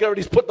phone,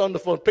 vulgarities put on the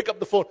phone, pick up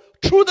the phone.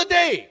 Through the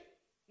day,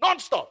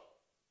 non-stop,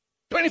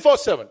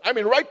 24/7. I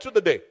mean, right through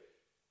the day.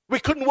 We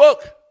couldn't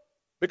work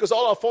because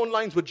all our phone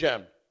lines were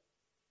jammed.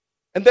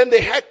 And then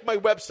they hacked my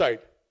website.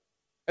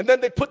 And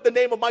then they put the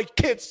name of my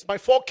kids, my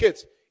 4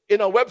 kids,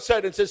 in our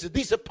website and says,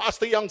 these are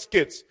Pastor Young's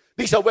kids.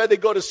 These are where they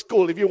go to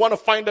school. If you want to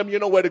find them, you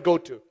know where to go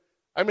to.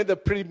 I mean, they're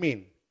pretty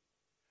mean.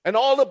 And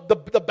all of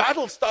the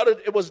battle started,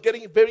 it was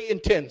getting very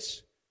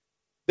intense.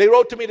 They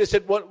wrote to me, they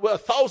said,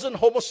 1,000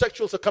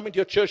 homosexuals are coming to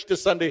your church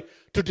this Sunday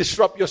to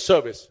disrupt your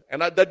service.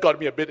 And that got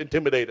me a bit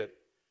intimidated.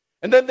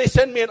 And then they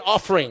sent me an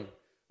offering,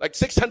 like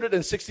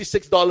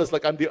 $666,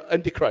 like I'm the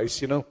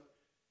Antichrist, And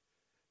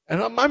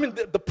I mean,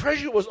 the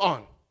pressure was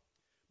on.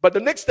 But the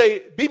next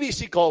day,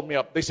 BBC called me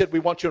up. They said, we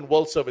want you on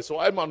World Service. So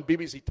I'm on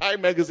BBC.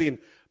 Time Magazine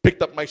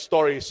picked up my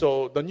story.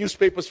 So the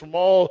newspapers from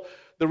all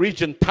the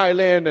region,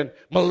 Thailand and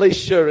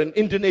Malaysia and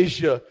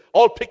Indonesia,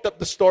 all picked up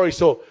the story.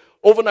 So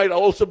overnight, I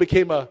also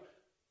became a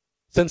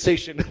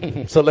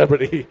sensation,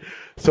 celebrity.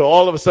 So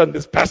all of a sudden,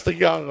 this Pastor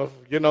Young,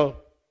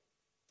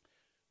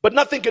 But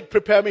nothing could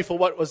prepare me for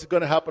what was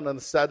going to happen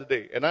on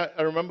Saturday. And I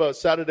remember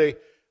Saturday,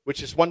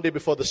 which is one day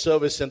before the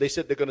service, and they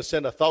said they're going to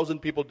send 1,000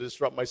 people to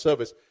disrupt my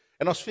service.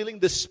 And I was feeling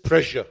this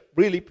pressure,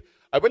 really.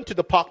 I went to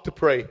the park to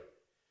pray.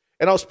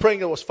 And I was praying,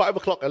 it was 5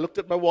 o'clock. I looked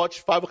at my watch,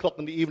 5 o'clock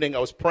in the evening, I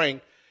was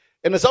praying.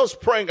 And as I was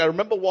praying, I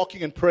remember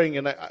walking and praying.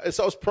 And as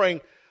I was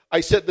praying,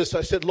 I said this,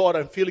 I said, Lord,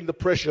 I'm feeling the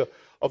pressure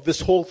of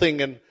this whole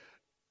thing. And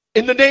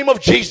in the name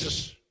of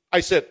Jesus,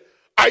 I said,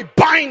 I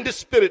bind the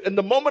spirit. And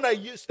the moment I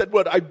used that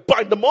word, I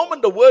bind. The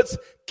moment the words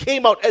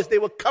came out, as they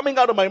were coming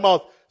out of my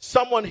mouth,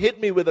 someone hit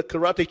me with a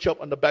karate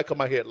chop on the back of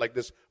my head like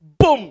this.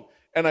 Boom!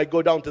 And I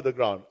go down to the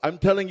ground. I'm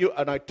telling you,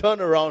 and I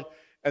turn around,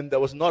 and there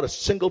was not a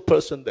single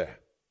person there.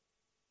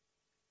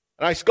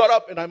 And I got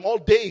up, and I'm all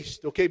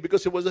dazed, okay,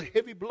 because it was a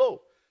heavy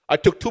blow. I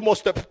took 2 more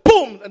steps,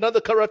 boom,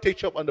 another karate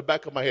chop on the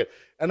back of my head.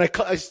 And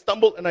I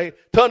stumbled, and I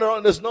turn around,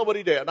 and there's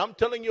nobody there. And I'm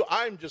telling you,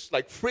 I'm just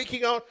like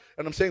freaking out,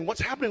 and I'm saying,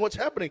 what's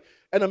happening?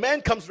 And a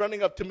man comes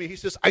running up to me. He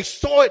says, I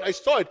saw it.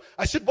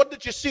 I said, what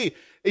did you see?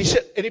 He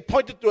said, and he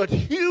pointed to a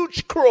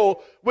huge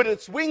crow with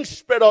its wings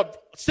spread out,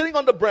 sitting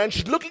on the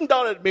branch, looking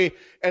down at me.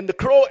 And the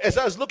crow, as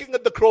I was looking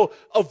at the crow,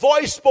 a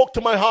voice spoke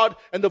to my heart,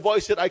 and the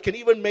voice said, I can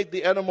even make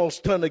the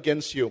animals turn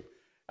against you.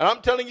 And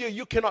I'm telling you,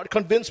 you cannot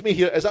convince me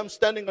here as I'm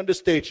standing on the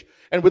stage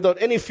and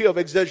without any fear of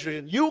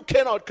exaggeration, you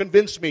cannot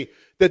convince me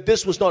that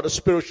this was not a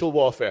spiritual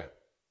warfare.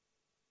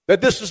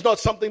 That this is not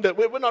something that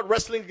we're not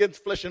wrestling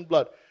against flesh and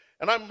blood.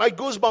 And my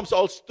goosebumps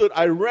all stood.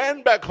 I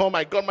ran back home.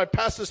 I got my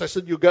pastors. I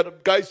said,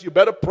 guys, you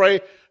better pray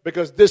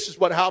because this is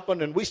what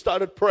happened. And we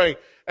started praying.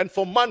 And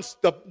for months,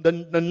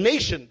 the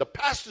nation, the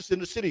pastors in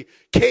the city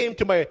came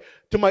to my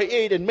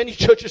aid. And many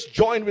churches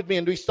joined with me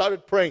and we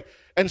started praying.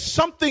 And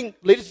something,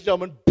 ladies and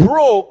gentlemen,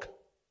 broke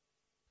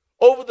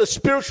over the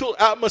spiritual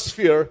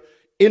atmosphere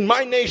in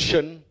my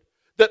nation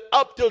that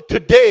up till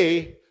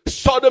today,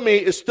 sodomy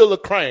is still a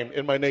crime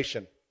in my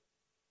nation.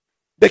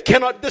 They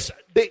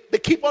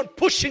keep on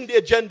pushing the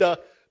agenda,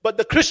 but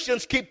the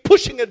Christians keep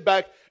pushing it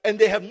back, and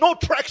they have no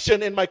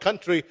traction in my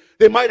country.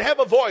 They might have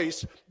a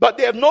voice, but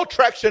they have no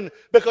traction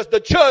because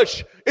the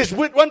church is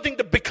wanting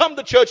to become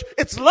the church.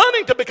 It's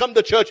learning to become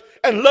the church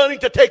and learning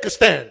to take a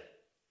stand.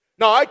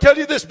 Now, I tell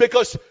you this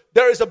because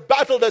there is a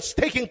battle that's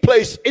taking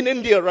place in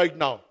India right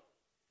now.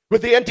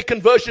 With the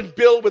anti-conversion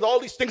bill, with all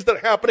these things that are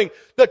happening,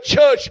 the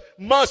church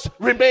must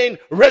remain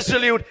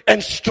resolute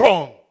and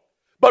strong.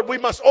 But we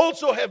must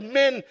also have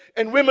men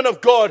and women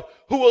of God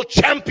who will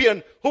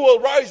champion, who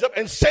will rise up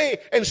and say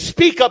and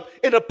speak up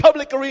in a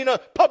public arena,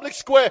 public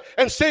square,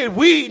 and say,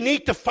 we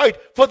need to fight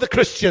for the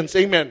Christians.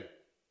 Amen.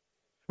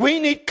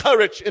 We need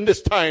courage in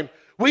this time.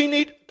 We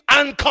need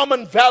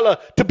uncommon valor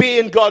to be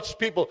in God's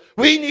people.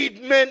 We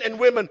need men and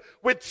women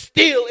with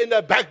steel in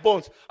their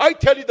backbones. I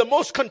tell you, the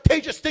most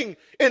contagious thing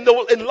in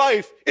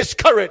life is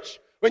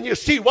courage. When you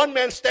see one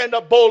man stand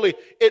up boldly,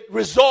 it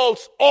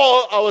resolves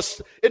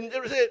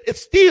it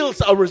steals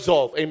our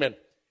resolve. Amen.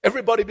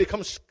 Everybody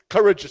becomes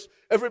courageous.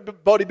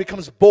 Everybody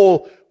becomes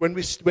bold when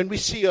we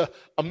see a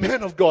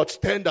man of God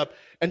stand up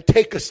and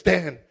take a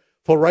stand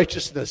for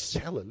righteousness.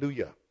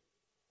 Hallelujah.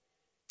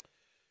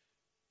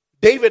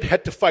 David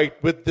had to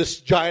fight with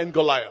this giant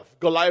Goliath.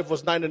 Goliath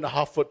was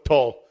 9.5 foot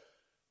tall.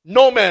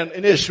 No man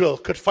in Israel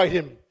could fight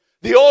him.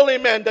 The only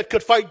man that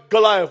could fight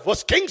Goliath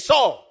was King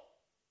Saul.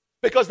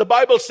 Because the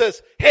Bible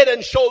says head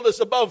and shoulders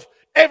above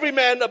every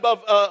man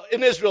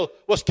in Israel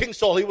was King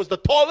Saul. He was the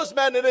tallest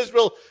man in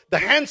Israel, the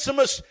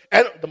handsomest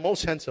and the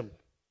most handsome.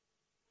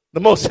 The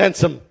most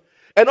handsome.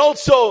 And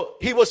also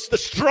he was the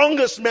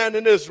strongest man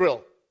in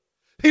Israel.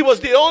 He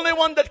was the only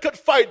one that could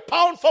fight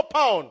pound for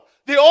pound.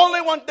 The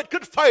only one that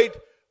could fight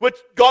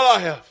with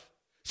Goliath.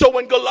 So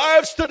when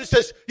Goliath stood, he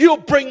says, you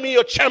bring me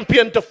your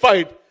champion to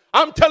fight.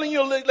 I'm telling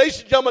you,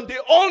 ladies and gentlemen,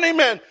 the only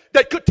man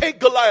that could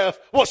take Goliath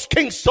was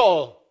King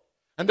Saul.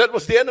 And that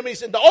was the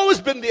enemy's, and always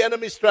been the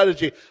enemy's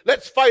strategy.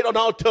 Let's fight on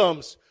our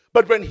terms.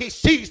 But when he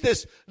sees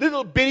this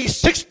little bitty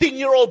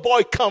 16-year-old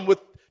boy come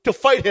to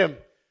fight him,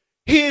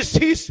 he is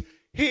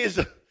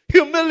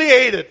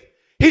humiliated.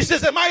 He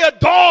says, am I a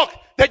dog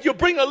that you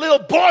bring a little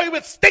boy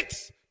with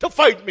sticks to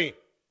fight me?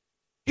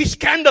 He's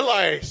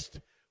scandalized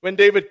when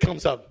David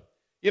comes up.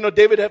 You know,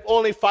 David had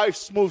only 5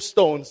 smooth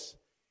stones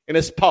in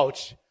his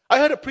pouch. I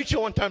heard a preacher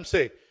one time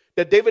say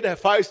that David had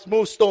 5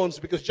 smooth stones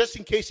because just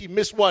in case he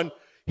missed one,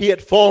 he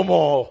had 4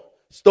 more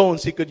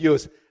stones he could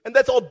use. And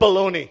that's all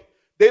baloney.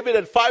 David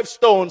had 5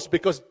 stones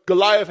because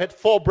Goliath had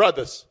 4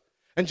 brothers.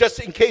 And just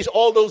in case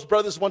all those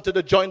brothers wanted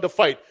to join the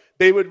fight,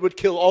 David would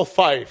kill all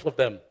 5 of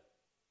them.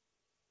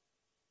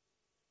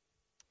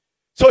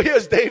 So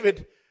here's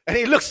David, and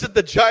he looks at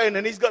the giant,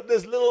 and he's got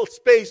this little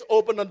space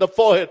open on the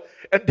forehead.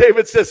 And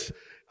David says,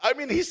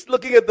 he's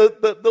looking at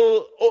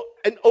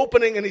an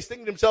opening, and he's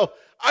thinking to himself,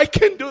 I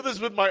can do this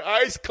with my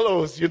eyes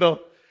closed, you know.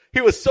 He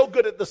was so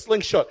good at the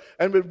slingshot.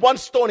 And with 1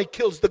 stone, he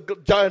kills the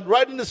giant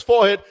right in his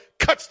forehead,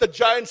 cuts the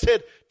giant's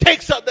head,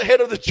 takes out the head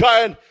of the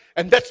giant.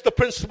 And that's the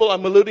principle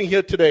I'm alluding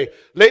here today.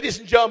 Ladies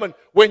and gentlemen,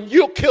 when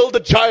you kill the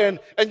giant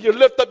and you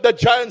lift up the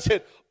giant's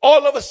head,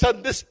 all of a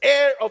sudden, this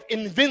air of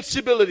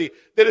invincibility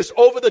that is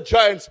over the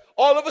giants,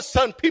 all of a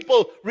sudden,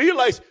 people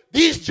realize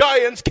these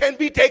giants can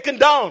be taken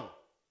down.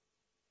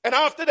 And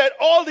after that,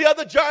 all the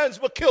other giants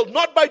were killed,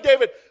 not by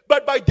David,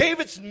 but by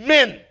David's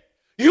men.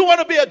 You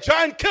want to be a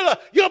giant killer,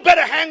 you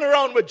better hang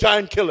around with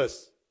giant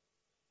killers.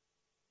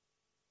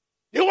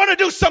 You want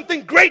to do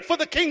something great for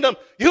the kingdom,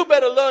 you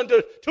better learn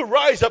to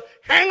rise up,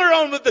 hang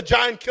around with the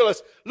giant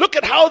killers. Look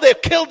at how they've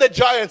killed the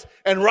giants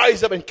and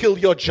rise up and kill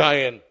your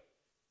giant.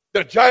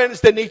 There are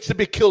giants that needs to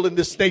be killed in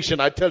this nation,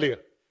 I tell you.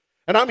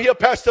 And I'm here,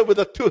 Pastor, with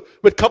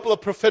a couple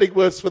of prophetic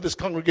words for this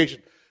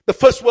congregation. The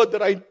first word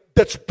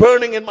that's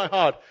burning in my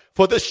heart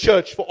for this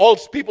church, for all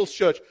people's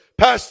church.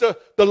 Pastor,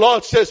 the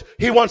Lord says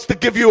He wants to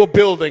give you a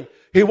building.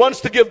 He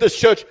wants to give this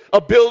church a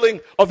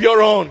building of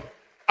your own.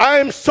 I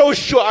am so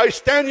sure, I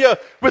stand here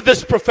with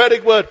this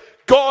prophetic word.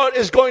 God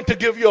is going to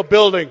give you a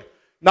building.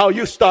 Now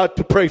you start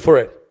to pray for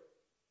it.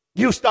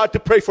 You start to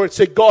pray for it.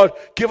 Say, God,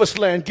 give us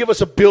land, give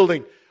us a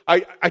building.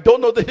 I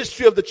don't know the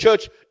history of the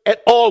church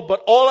at all,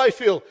 but all I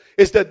feel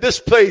is that this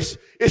place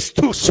is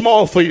too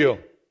small for you.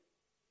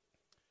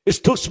 It's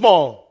too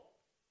small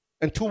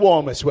and too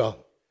warm as well.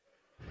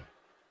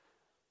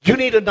 You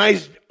need a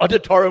nice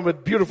auditorium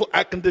with beautiful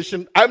air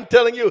conditioning. I'm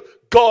telling you,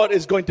 God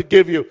is going to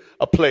give you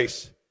a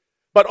place.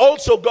 But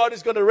also God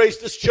is going to raise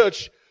this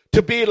church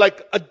to be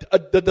like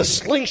the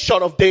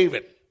slingshot of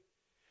David.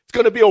 It's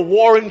going to be a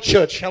warring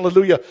church,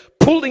 hallelujah,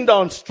 pulling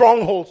down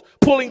strongholds,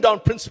 pulling down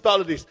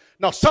principalities.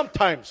 Now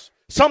sometimes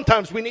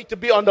we need to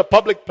be on the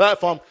public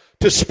platform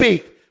to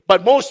speak,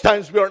 but most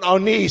times we're on our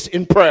knees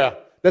in prayer.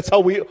 That's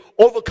how we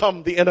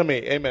overcome the enemy.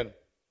 Amen.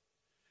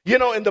 You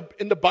know, in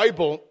the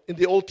Bible, in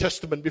the Old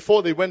Testament,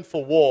 before they went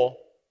for war,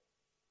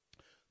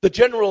 the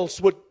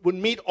generals would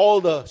meet all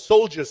the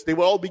soldiers. They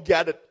would all be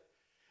gathered.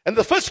 And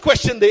the first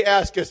question they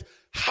ask is,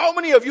 how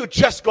many of you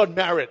just got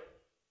married?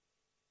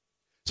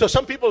 So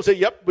some people say,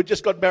 yep, we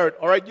just got married.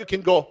 All right, you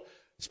can go.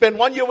 Spend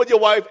 1 year with your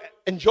wife.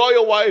 Enjoy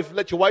your wife.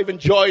 Let your wife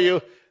enjoy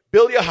you.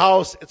 Build your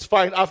house. It's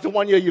fine. After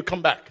 1 year, you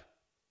come back.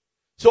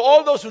 So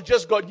all those who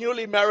just got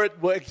newly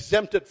married were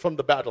exempted from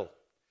the battle.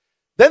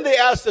 Then they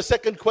asked the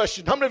second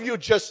question, how many of you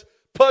just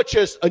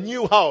purchased a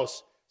new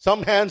house?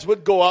 Some hands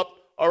would go up.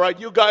 All right,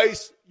 you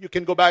guys, you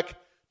can go back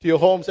to your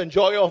homes,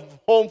 enjoy your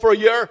home for a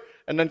year,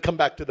 and then come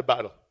back to the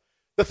battle.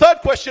 The third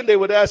question they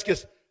would ask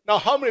is, now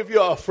how many of you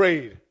are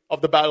afraid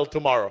of the battle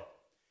tomorrow?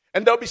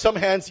 And there'll be some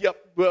hands, yep,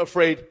 we're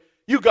afraid.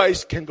 You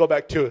guys can go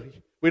back too.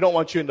 We don't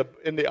want you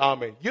in the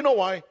army. You know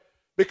why?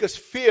 Because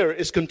fear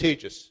is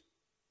contagious.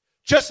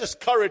 Just as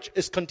courage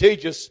is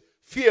contagious,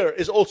 fear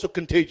is also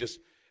contagious.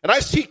 And I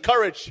see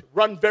courage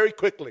run very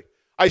quickly.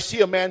 I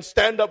see a man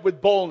stand up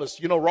with boldness.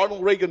 You know,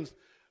 Ronald Reagan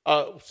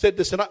said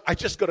this, and I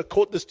just got to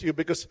quote this to you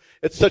because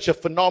it's such a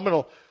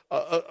phenomenal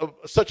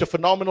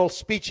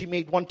speech he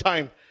made one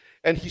time.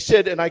 And he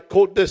said, and I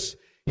quote this,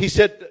 he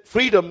said,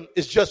 freedom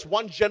is just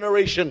one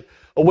generation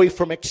away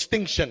from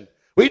extinction.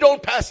 We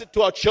don't pass it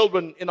to our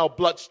children in our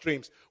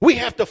bloodstreams. We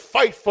have to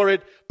fight for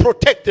it,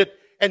 protect it,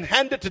 and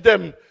hand it to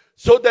them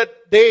so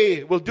that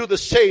they will do the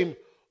same,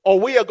 or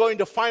we are going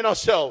to find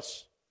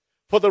ourselves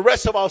for the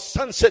rest of our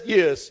sunset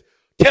years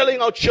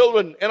telling our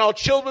children and our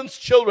children's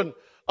children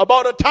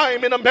about a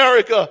time in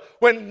America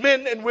when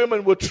men and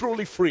women were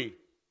truly free.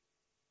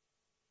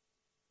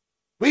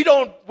 We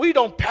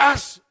don't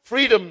pass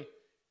freedom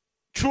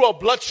through our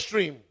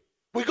bloodstream.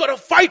 We got to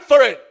fight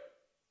for it.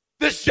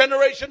 This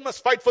generation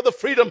must fight for the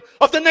freedom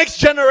of the next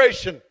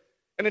generation.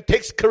 And it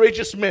takes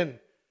courageous men,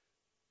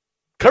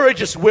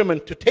 courageous women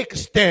to take a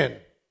stand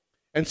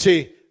and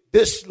say,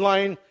 this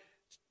line,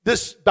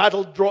 this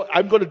battle draw,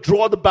 I'm going to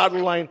draw the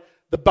battle line.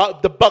 The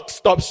buck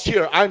stops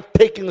here. I'm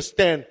taking a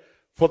stand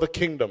for the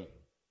kingdom.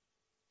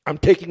 I'm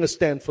taking a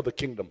stand for the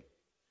kingdom.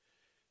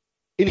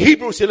 In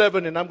Hebrews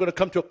 11, and I'm going to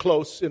come to a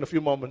close in a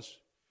few moments.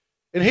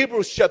 In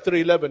Hebrews chapter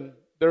 11,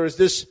 there is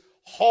this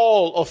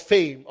hall of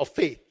fame of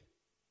faith.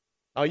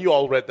 Now, you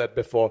all read that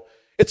before.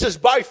 It says,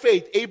 by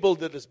faith, Abel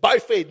did this. By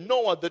faith,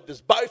 Noah did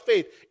this. By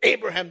faith,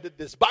 Abraham did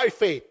this. By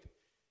faith,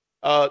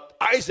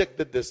 Isaac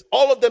did this.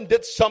 All of them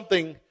did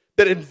something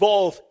that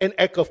involved an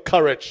act of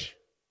courage.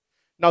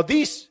 Now,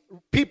 these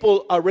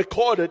people are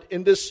recorded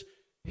in this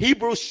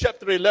Hebrews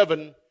chapter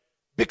 11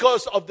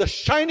 because of the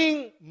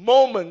shining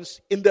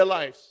moments in their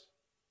lives.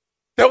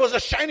 There was a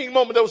shining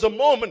moment. There was a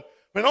moment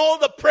when all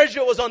the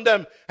pressure was on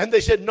them and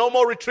they said, no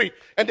more retreat.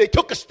 And they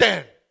took a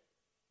stand.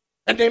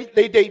 And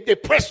they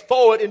pressed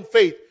forward in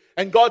faith.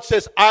 And God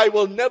says, I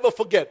will never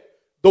forget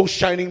those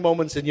shining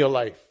moments in your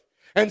life.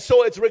 And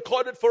so it's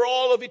recorded for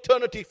all of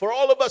eternity, for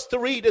all of us to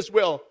read as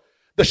well.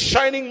 The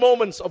shining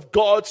moments of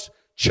God's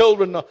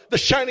children, the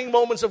shining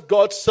moments of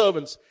God's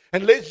servants.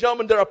 And ladies and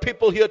gentlemen, there are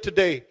people here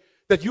today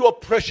that you are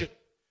pressured.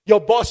 Your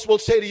boss will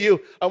say to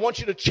you, I want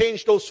you to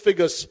change those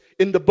figures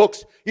in the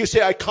books. You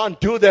say, I can't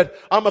do that.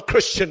 I'm a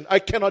Christian. I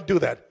cannot do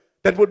that.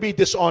 That would be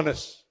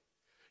dishonest.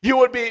 There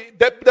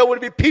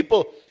would be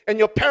people, and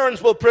your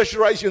parents will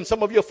pressurize you, and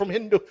some of you are from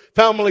Hindu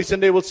families,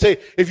 and they will say,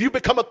 if you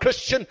become a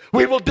Christian,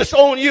 we will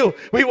disown you.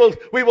 We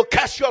will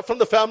cast you out from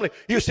the family.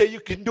 You say,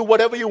 you can do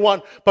whatever you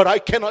want, but I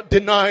cannot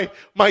deny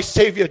my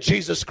Savior,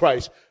 Jesus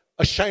Christ.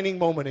 A shining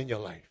moment in your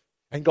life.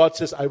 And God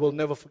says, I will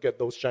never forget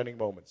those shining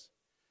moments.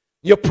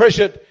 You're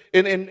pressured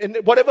in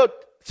whatever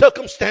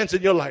circumstance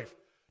in your life,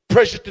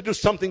 pressured to do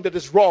something that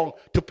is wrong,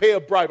 to pay a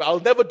bribe. I'll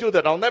never do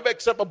that. I'll never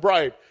accept a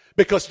bribe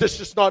because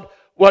this is not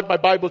what my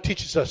Bible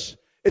teaches us.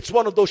 It's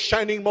one of those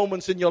shining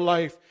moments in your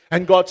life.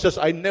 And God says,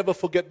 I never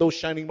forget those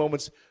shining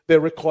moments. They're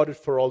recorded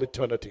for all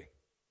eternity.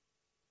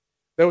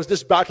 There was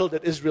this battle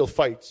that Israel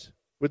fights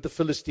with the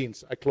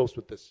Philistines. I close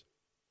with this.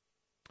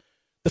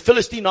 The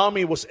Philistine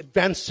army was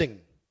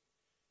advancing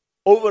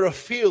over a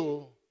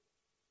field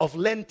of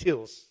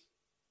lentils.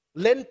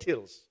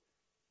 Lentils.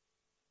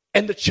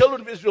 And the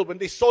children of Israel, when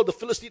they saw the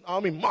Philistine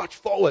army march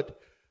forward,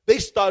 they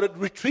started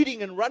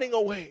retreating and running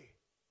away.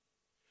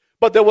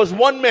 But there was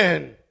one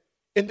man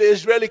in the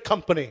Israeli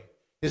company.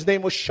 His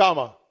name was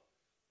Shammah. And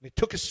he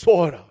took his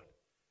sword out.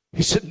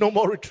 He said, no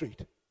more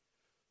retreat.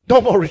 No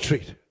more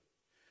retreat.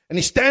 And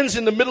he stands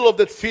in the middle of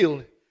that field.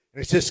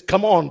 And he says,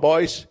 come on,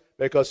 boys,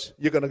 because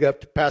you're going to have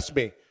to pass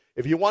me.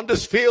 If you want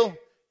this field,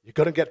 you're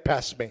going to get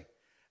past me.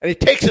 And he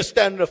takes a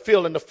stand in the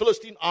field, and the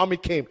Philistine army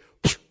came.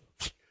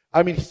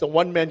 I mean, he's a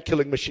one-man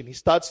killing machine. He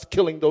starts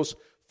killing those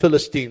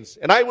Philistines.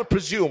 And I would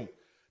presume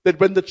that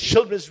when the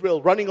children of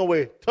Israel running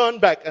away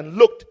turned back and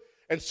looked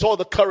and saw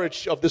the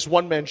courage of this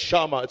one man,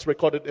 Shammah, it's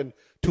recorded in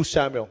 2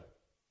 Samuel,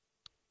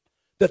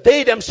 that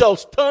they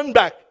themselves turned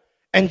back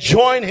and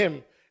joined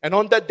him. And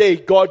on that day,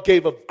 God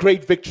gave a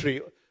great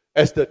victory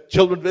as the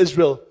children of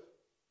Israel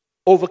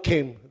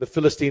overcame the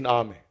Philistine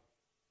army.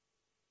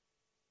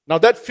 Now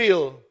that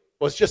field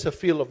was just a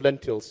field of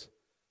lentils.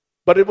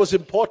 But it was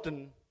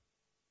important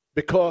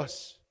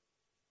because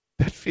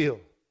that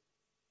field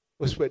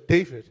was where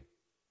David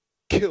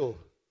killed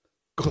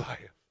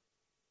Goliath.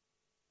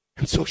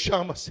 And so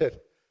Shammah said,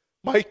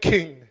 my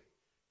king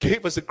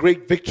gave us a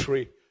great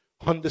victory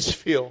on this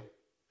field.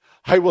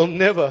 I will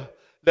never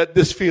let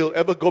this field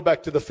ever go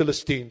back to the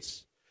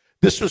Philistines.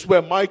 This was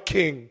where my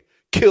king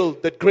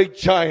killed that great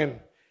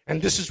giant.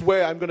 And this is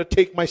where I'm going to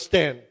take my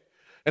stand.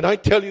 And I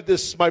tell you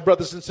this, my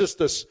brothers and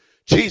sisters,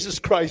 Jesus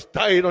Christ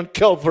died on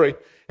Calvary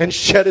and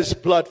shed his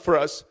blood for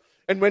us.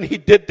 And when he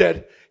did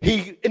that,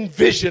 he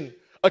envisioned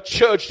a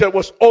church that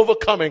was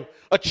overcoming,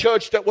 a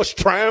church that was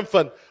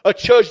triumphant, a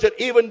church that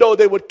even though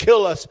they would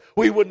kill us,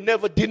 we would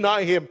never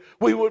deny him.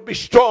 We would be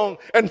strong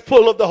and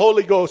full of the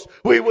Holy Ghost.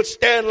 We would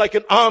stand like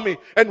an army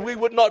and we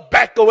would not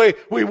back away.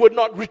 We would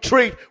not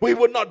retreat. We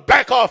would not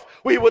back off.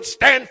 We would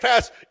stand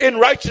fast in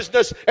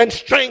righteousness and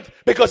strength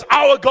because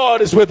our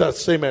God is with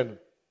us. Amen.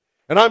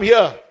 And I'm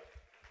here.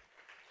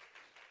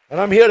 And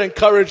I'm here to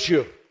encourage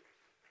you.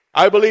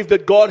 I believe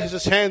that God has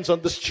his hands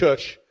on this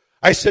church.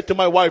 I said to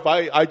my wife,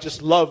 I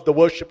just love the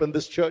worship in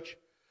this church.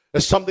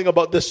 There's something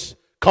about this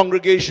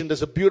congregation.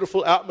 There's a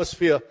beautiful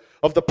atmosphere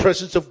of the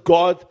presence of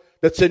God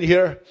that's in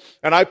here.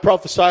 And I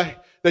prophesy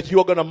that you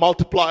are going to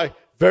multiply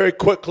very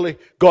quickly.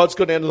 God's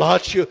going to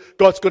enlarge you.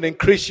 God's going to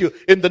increase you.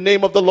 In the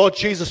name of the Lord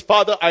Jesus,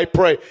 Father, I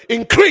pray.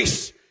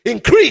 Increase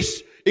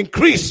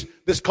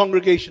this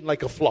congregation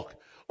like a flock.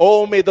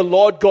 Oh, may the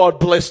Lord God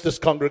bless this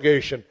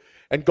congregation.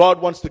 And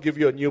God wants to give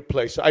you a new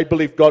place. I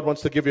believe God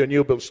wants to give you a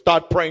new building.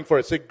 Start praying for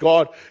it. Say,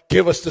 God,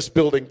 give us this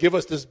building. Give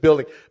us this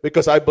building.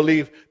 Because I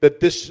believe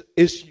that this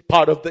is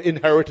part of the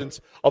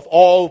inheritance of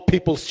all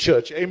people's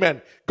church.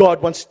 Amen.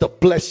 God wants to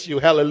bless you.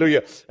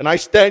 Hallelujah. And I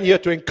stand here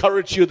to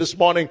encourage you this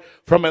morning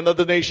from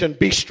another nation.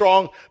 Be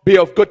strong. Be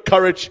of good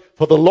courage.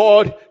 For the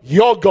Lord,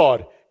 your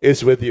God,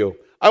 is with you.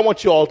 I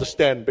want you all to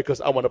stand because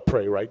I want to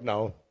pray right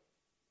now.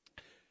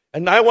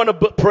 And I want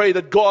to pray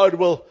that God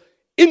will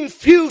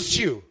infuse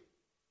you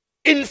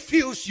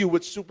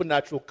with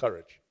supernatural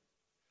courage.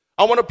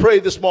 I want to pray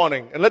this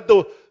morning and let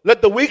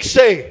the weak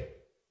say,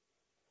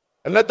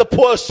 and let the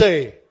poor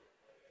say,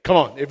 come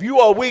on, if you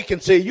are weak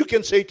and say, you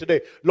can say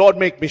today, Lord,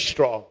 make me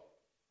strong.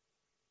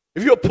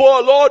 If you're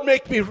poor, Lord,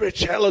 make me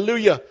rich.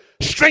 Hallelujah.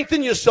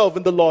 Strengthen yourself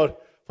in the Lord,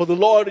 for the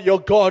Lord, your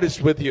God,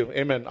 is with you.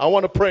 Amen. I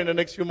want to pray in the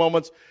next few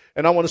moments,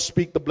 and I want to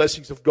speak the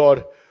blessings of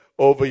God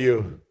over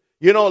you.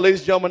 You know, ladies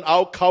and gentlemen,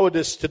 our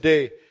cowardice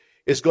today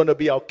is going to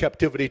be our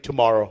captivity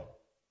tomorrow.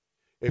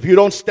 If you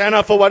don't stand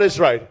up for what is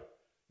right,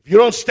 if you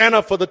don't stand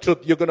up for the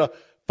truth, you're going to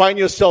find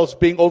yourselves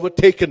being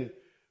overtaken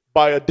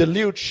by a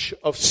deluge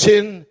of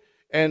sin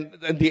and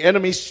the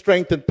enemy's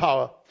strength and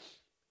power.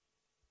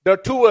 There are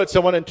two words I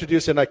want to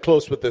introduce, and I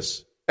close with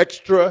this.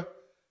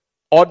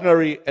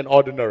 Extraordinary and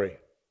ordinary.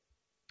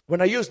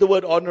 When I use the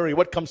word ordinary,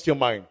 what comes to your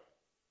mind?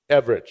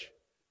 Average.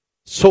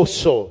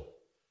 So-so.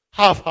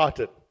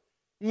 Half-hearted.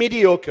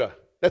 Mediocre.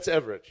 That's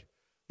average.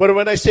 But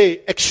when I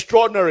say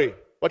extraordinary,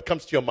 what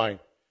comes to your mind?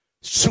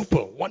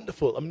 Super,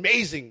 wonderful,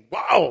 amazing,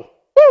 wow,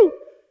 woo!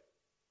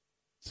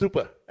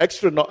 Super,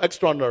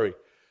 extraordinary.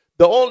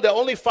 The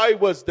only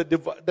 5 words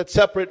that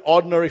separate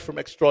ordinary from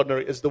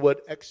extraordinary is the word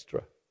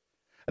extra.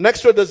 And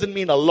extra doesn't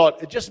mean a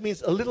lot, it just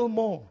means a little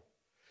more.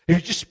 If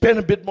you just spend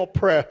a bit more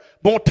prayer,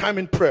 more time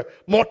in prayer,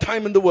 more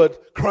time in the word,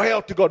 cry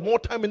out to God, more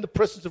time in the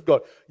presence of God,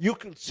 you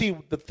can see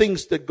the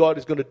things that God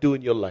is going to do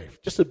in your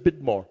life, just a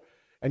bit more.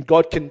 And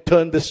God can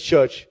turn this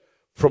church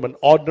from an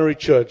ordinary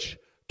church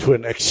to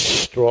an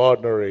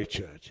extraordinary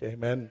church.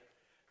 Amen.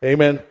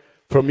 Amen.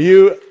 From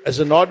you as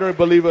an ordinary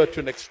believer to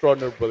an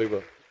extraordinary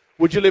believer.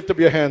 Would you lift up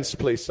your hands,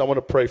 please? I want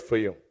to pray for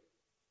you.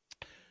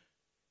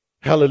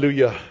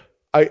 Hallelujah.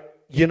 I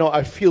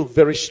feel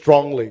very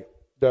strongly.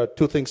 There are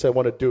 2 things I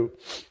want to do.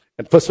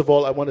 And first of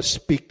all, I want to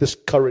speak this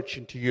courage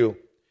into you.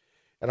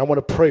 And I want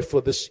to pray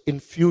for this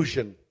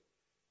infusion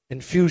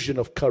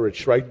of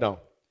courage right now.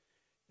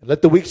 And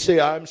let the weak say,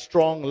 I am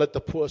strong. And let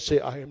the poor say,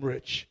 I am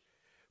rich.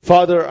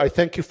 Father, I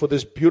thank you for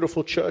this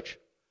beautiful church.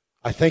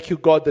 I thank you,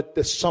 God, that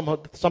there's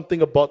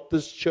something about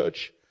this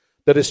church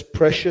that is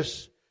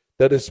precious,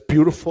 that is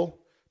beautiful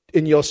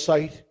in your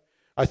sight.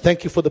 I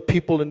thank you for the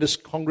people in this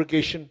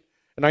congregation.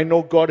 And I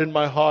know, God, in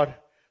my heart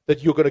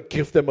that you're going to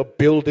give them a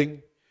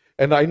building.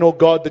 And I know,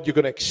 God, that you're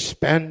going to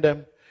expand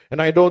them.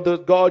 And I know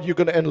that, God, you're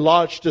going to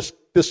enlarge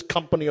this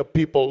company of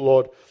people,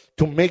 Lord,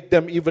 to make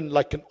them even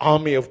like an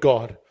army of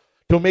God,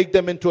 to make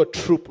them into a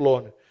troop,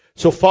 Lord.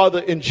 So, Father,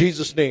 in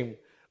Jesus' name,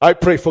 I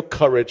pray for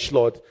courage,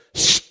 Lord.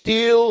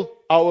 Steel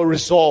our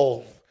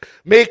resolve.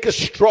 Make us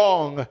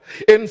strong.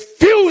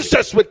 Infuse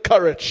us with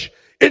courage.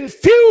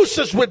 Infuse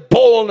us with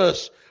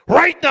boldness.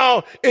 Right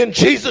now, in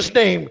Jesus'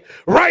 name.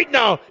 Right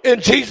now,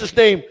 in Jesus'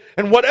 name.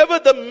 And whatever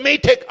the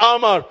Matek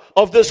armor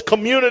of this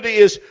community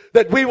is,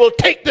 that we will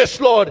take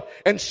this, Lord,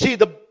 and see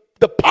the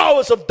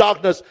powers of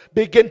darkness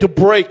begin to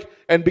break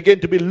and begin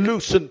to be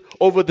loosened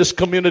over this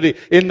community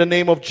in the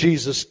name of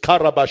Jesus.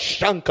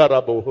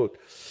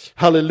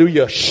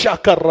 Hallelujah.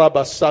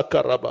 Shakaraba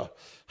sakaraba.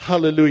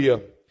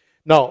 Hallelujah.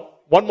 Now,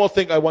 one more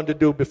thing I want to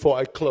do before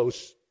I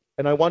close.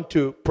 And I want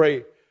to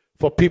pray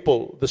for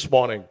people this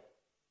morning.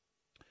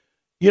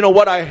 You know,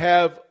 what I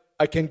have,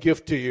 I can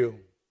give to you.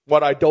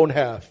 What I don't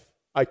have,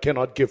 I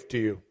cannot give to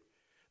you.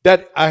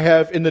 That I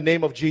have in the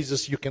name of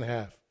Jesus, you can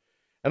have.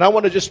 And I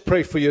want to just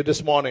pray for you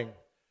this morning.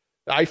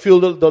 I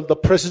feel the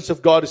presence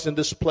of God is in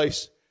this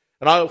place.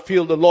 And I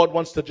feel the Lord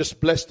wants to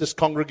just bless this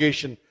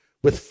congregation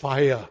with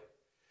fire.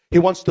 He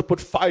wants to put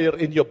fire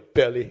in your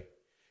belly.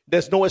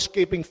 There's no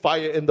escaping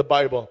fire in the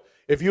Bible.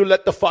 If you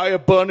let the fire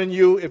burn in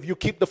you, if you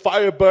keep the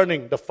fire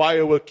burning, the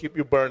fire will keep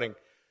you burning.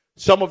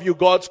 Some of you,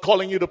 God's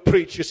calling you to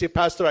preach. You say,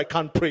 Pastor, I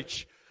can't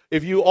preach.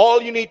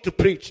 All you need to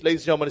preach,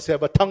 ladies and gentlemen, is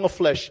have a tongue of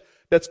flesh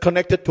that's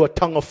connected to a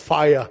tongue of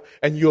fire,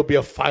 and you'll be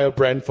a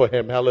firebrand for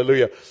Him.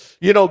 Hallelujah.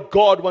 You know,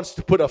 God wants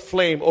to put a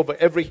flame over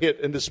every hit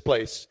in this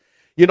place.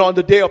 You know, on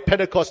the day of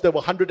Pentecost, there were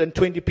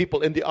 120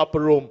 people in the upper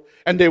room,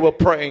 and they were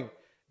praying.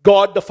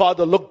 God the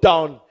Father looked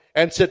down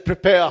and said,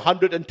 prepare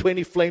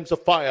 120 flames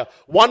of fire.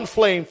 One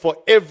flame for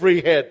every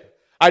head.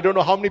 I don't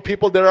know how many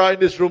people there are in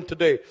this room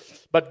today,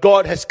 but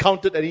God has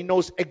counted and He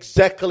knows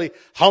exactly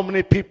how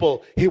many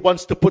people He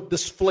wants to put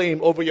this flame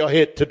over your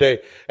head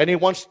today. And He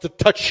wants to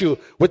touch you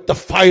with the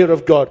fire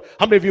of God.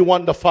 How many of you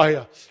want the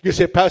fire? You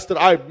say, Pastor,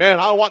 I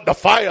want the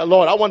fire,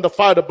 Lord. I want the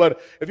fire to burn.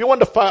 If you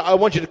want the fire, I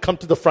want you to come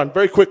to the front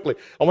very quickly.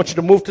 I want you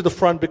to move to the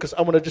front because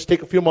I want to just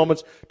take a few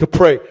moments to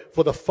pray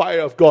for the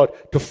fire of God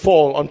to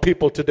fall on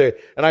people today.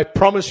 And I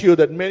promise you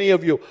that many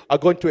of you are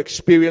going to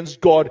experience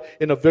God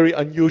in a very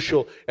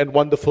unusual and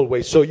wonderful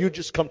way. So you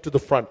just come to the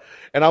front.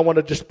 And I want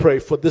to just pray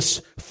for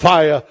this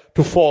fire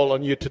to fall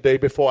on you today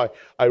before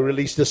I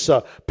release this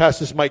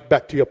pastor's mic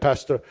back to your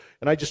pastor.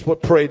 And I just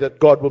want to pray that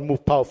God will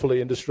move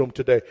powerfully in this room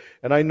today.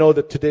 And I know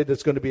that today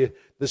there's going to be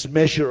this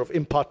measure of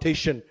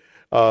impartation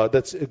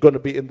that's going to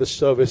be in this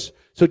service.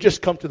 So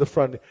just come to the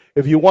front.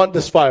 If you want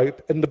this fire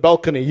in the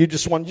balcony, you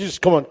just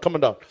come on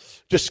down.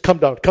 Just come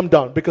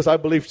down, because I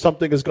believe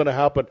something is going to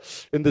happen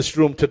in this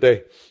room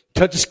today.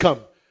 Just come.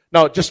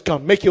 Now, just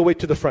come. Make your way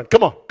to the front.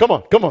 Come on.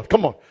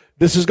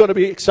 This is going to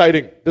be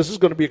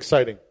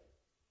exciting.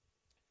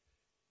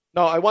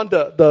 Now, I want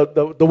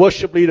the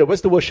worship leader.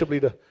 Where's the worship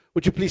leader?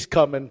 Would you please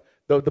come? And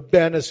the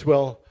band as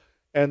well.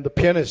 And the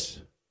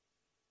pianist.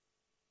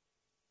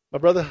 My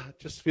brother,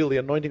 just feel the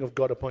anointing of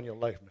God upon your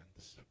life, man.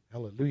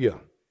 Hallelujah.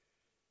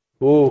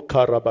 Oh,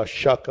 karaba,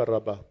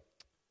 shakaraba.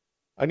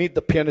 I need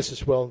the pianist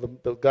as well,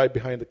 the guy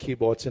behind the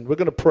keyboards. And we're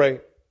going to pray.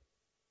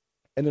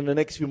 And in the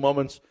next few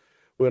moments,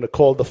 we're going to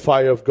call the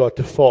fire of God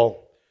to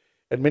fall.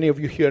 And many of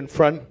you here in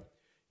front,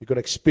 you're going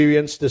to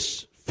experience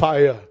this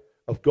fire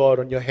of God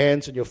on your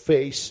hands and your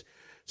face.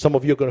 Some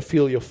of you are going to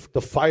feel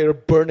the fire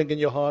burning in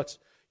your hearts,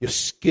 your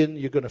skin.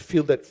 You're going to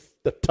feel the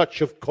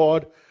touch of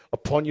God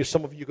upon you.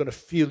 Some of you are going to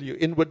feel your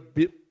inward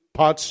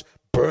parts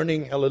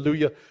burning.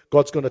 Hallelujah.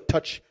 God's going to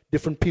touch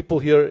different people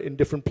here in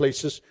different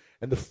places.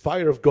 And the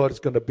fire of God is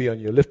going to be on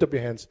you. Lift up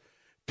your hands.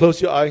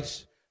 Close your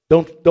eyes.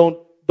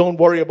 Don't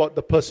worry about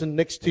the person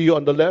next to you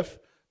on the left.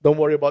 Don't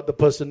worry about the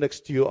person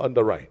next to you on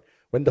the right.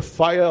 When the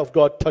fire of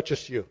God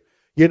touches you,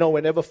 you know,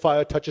 whenever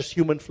fire touches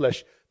human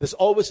flesh, there's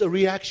always a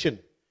reaction.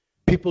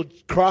 People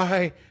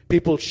cry,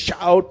 people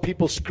shout,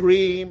 people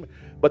scream.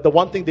 But the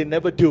one thing they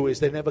never do is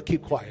they never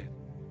keep quiet.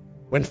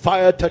 When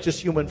fire touches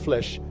human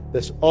flesh,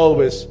 there's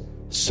always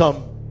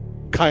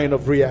some kind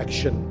of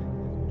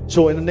reaction.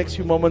 So in the next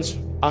few moments,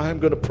 I'm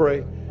going to pray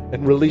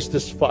and release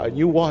this fire.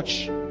 You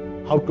watch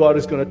how God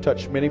is going to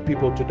touch many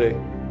people today.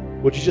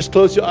 Would you just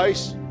close your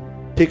eyes,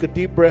 take a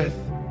deep breath,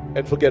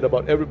 and forget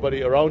about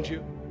everybody around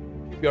you.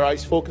 Keep your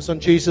eyes focused on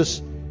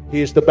Jesus.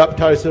 He is the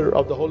baptizer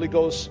of the Holy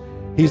Ghost.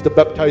 He's the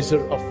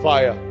baptizer of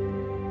fire.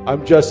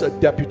 I'm just a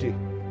deputy.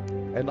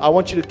 And I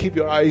want you to keep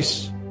your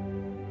eyes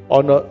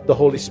on the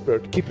Holy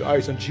Spirit. Keep your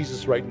eyes on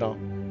Jesus right now.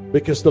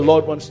 Because the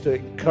Lord wants to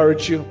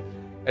encourage you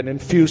and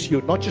infuse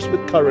you, not just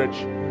with courage,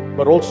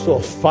 but also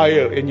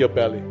fire in your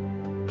belly.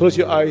 Close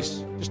your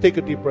eyes. Just take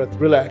a deep breath.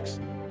 Relax.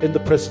 In the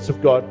presence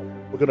of God,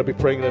 we're going to be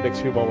praying in the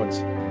next few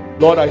moments.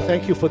 Lord, I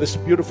thank you for this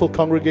beautiful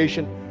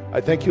congregation. I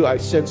thank you. I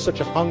sense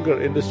such a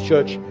hunger in this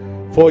church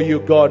for you,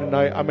 God. And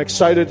I'm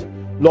excited,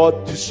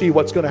 Lord, to see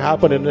what's going to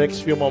happen in the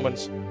next few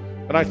moments.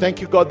 And I thank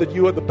you, God, that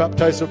you are the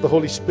baptizer of the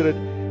Holy Spirit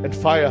and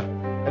fire.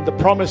 And the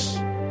promise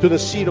to the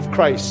seed of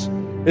Christ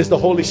is the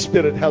Holy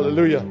Spirit.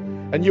 Hallelujah.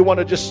 And you want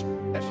to just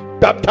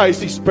baptize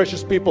these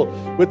precious people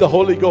with the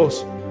Holy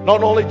Ghost.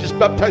 Not only just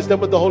baptize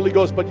them with the Holy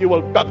Ghost, but you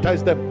will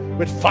baptize them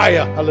with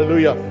fire.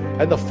 Hallelujah.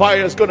 And the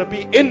fire is going to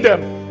be in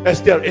them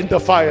as they're in the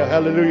fire.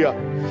 Hallelujah.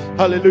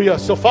 Hallelujah.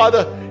 So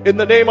Father, in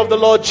the name of the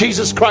Lord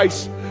Jesus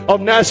Christ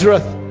of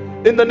Nazareth,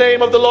 in the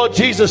name of the Lord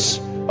Jesus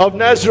of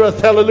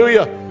Nazareth,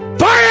 hallelujah.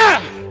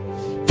 Fire!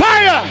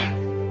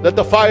 Fire! Let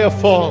the fire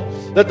fall.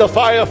 Let the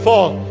fire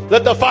fall.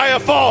 Let the fire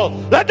fall.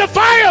 Let the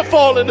fire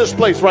fall in this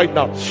place right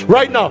now.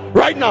 Right now.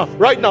 Right now.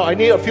 Right now. I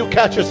need a few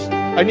catches.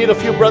 I need a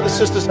few brothers,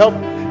 sisters help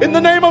In the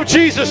name of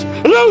Jesus.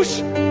 Loose,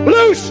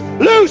 loose,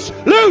 loose,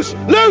 loose,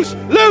 loose,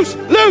 loose,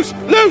 loose,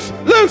 loose,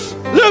 loose,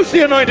 loose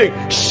the anointing.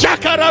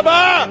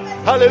 Shakaraba.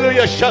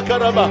 Hallelujah.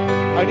 Shakaraba.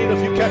 I need a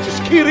few catches.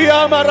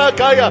 Kiriyama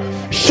Rakaya.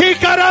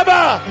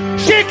 Shikaraba.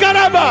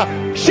 Shikaraba.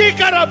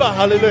 Shikaraba.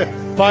 Hallelujah.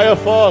 Fire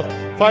fall.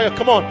 Fire.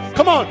 Come on.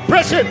 Come on.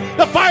 Press it.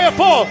 The fire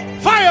fall.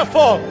 Fire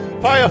fall.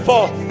 Fire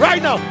fall.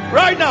 Right now.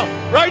 Right now.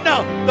 Right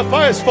now. The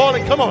fire is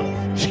falling. Come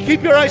on.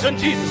 Keep your eyes on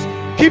Jesus.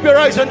 Keep your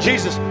eyes on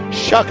Jesus.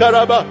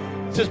 Shakaraba.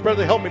 Says,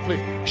 brother, help me, please.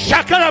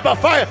 Shakaraba.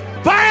 Fire.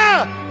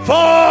 Fire.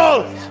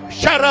 Fall.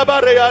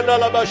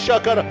 Sharabareyandalaba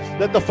shakara.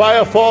 Let the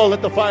fire fall.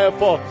 Let the fire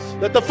fall.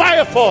 Let the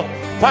fire fall.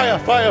 Fire.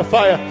 Fire.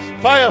 Fire.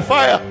 Fire.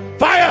 Fire.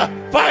 Fire.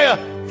 Fire.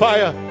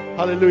 Fire.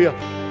 Hallelujah.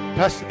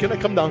 Pastor, can I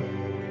come down?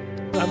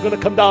 I'm going to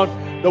come down.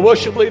 The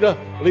worship leader,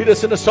 lead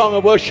us in a song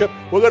of worship.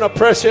 We're going to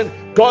press in.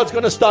 God's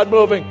going to start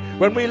moving.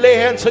 When we lay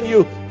hands on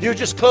you, you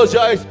just close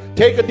your eyes,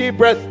 take a deep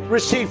breath,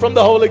 receive from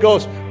the Holy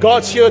Ghost.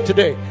 God's here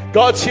today.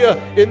 God's here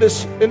in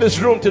this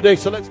room today.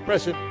 So let's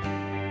press in.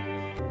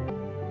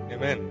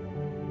 Amen.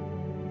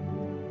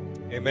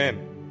 Amen.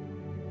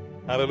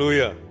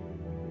 Hallelujah.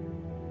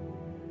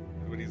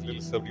 Everybody's a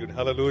little subdued.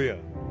 Hallelujah.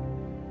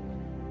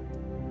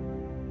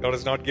 God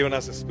has not given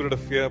us a spirit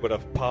of fear, but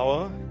of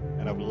power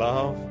and of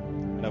love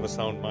and of a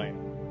sound mind.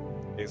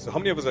 Okay, so how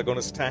many of us are going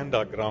to stand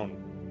our ground,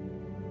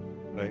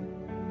 right?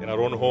 In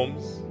our own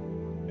homes,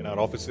 in our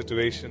office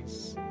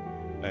situations,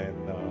 and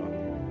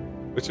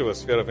whichever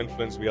sphere of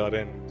influence we are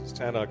in, to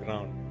stand our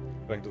ground,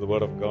 going to the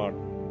Word of God.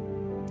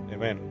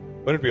 Amen.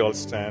 Why don't we all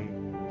stand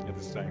at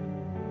this time?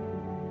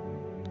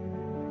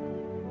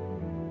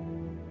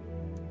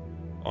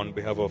 On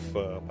behalf of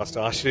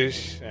Pastor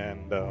Ashish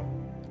and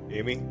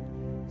Amy, I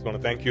just want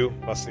to thank you,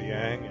 Pastor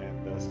Yang,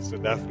 and Sister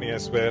Daphne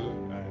as well,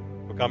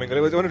 and for coming.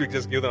 Why don't we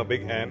just give them a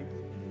big hand?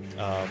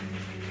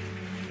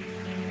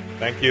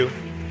 Thank you.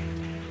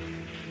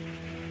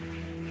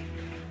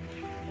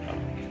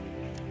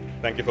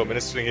 Thank you for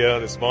ministering here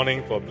this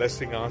morning, for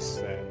blessing us,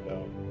 and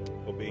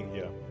for being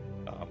here.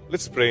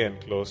 Let's pray and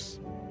close.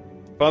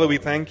 Father, we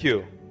thank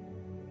you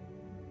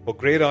for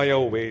great are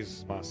your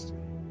ways, Master.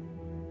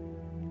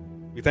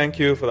 We thank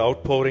you for the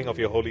outpouring of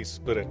your Holy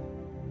Spirit.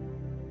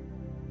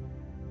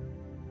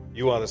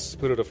 You are the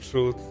Spirit of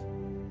truth.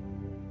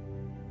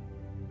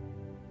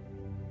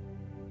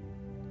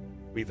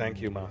 We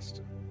thank you,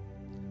 Master.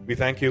 We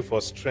thank you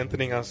for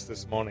strengthening us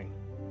this morning.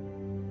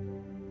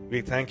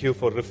 We thank you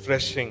for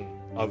refreshing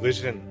our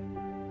vision.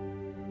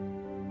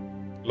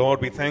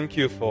 Lord, we thank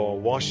you for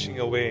washing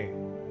away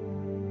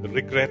the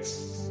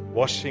regrets,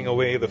 washing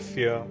away the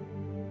fear.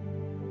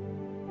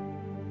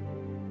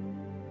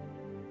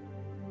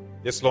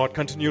 Yes, Lord,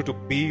 continue to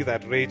be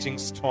that raging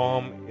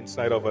storm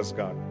inside of us,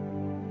 God.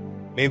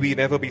 May we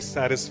never be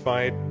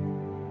satisfied.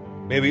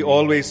 May we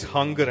always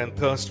hunger and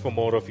thirst for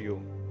more of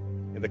you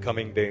in the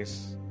coming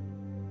days.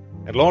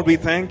 And Lord, we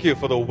thank you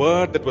for the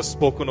word that was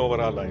spoken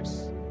over our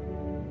lives.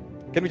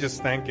 Can we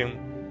just thank him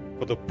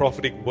for the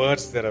prophetic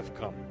words that have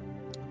come?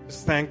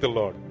 Just thank the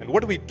Lord. And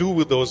what do we do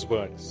with those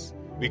words?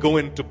 We go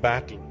into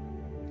battle.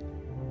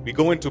 We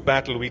go into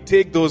battle. We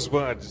take those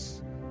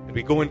words and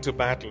we go into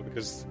battle,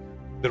 because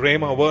the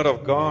Rhema word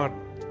of God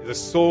is a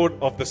sword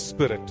of the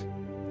Spirit.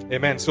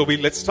 Amen. So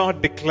let's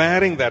start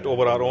declaring that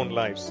over our own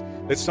lives.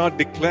 Let's start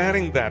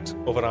declaring that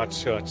over our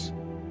church.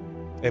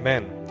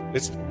 Amen.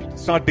 Let's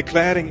start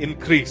declaring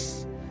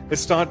increase.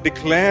 Let's start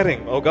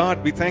declaring, oh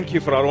God, we thank you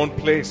for our own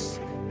place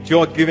that you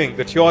are giving,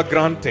 that you are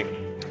granting.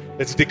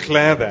 Let's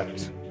declare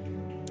that.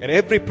 And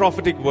every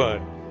prophetic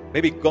word,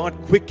 maybe God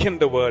quickened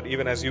the word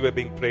even as you were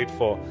being prayed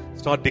for.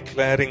 Start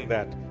declaring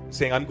that,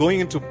 saying, I'm going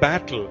into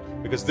battle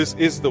because this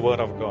is the word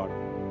of God,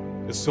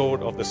 the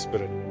sword of the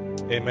Spirit.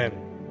 Amen.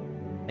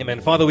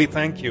 Amen. Father, we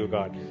thank you,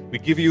 God. We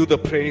give you the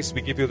praise,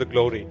 we give you the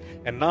glory.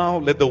 And now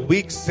let the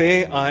weak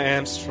say, I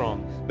am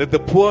strong. Let the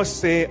poor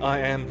say, I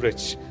am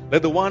rich.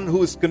 Let the one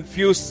who is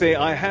confused say,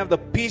 I have the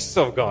peace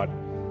of God.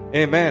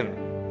 Amen.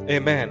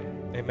 Amen.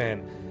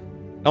 Amen.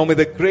 Now may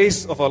the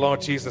grace of our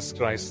Lord Jesus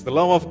Christ, the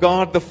love of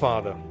God the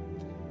Father,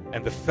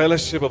 and the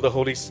fellowship of the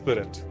Holy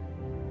Spirit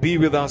be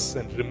with us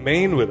and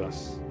remain with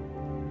us,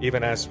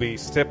 even as we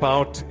step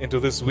out into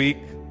this week,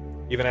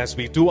 even as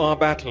we do our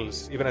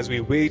battles, even as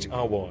we wage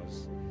our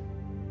wars.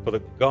 For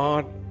the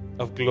God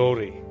of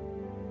glory,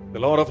 the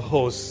Lord of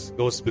hosts,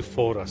 goes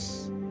before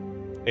us.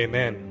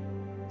 Amen.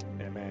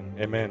 Amen.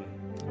 Amen.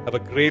 Have a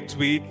great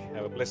week.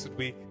 Have a blessed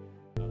week.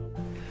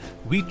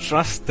 We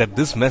trust that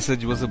this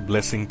message was a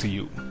blessing to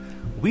you.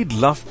 We'd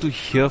love to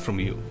hear from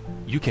you.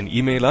 You can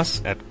email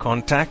us at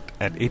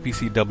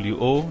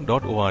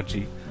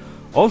contact@apcwo.org.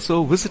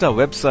 Also, visit our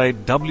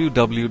website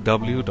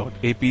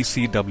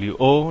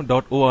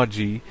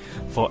www.apcwo.org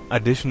for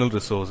additional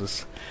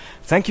resources.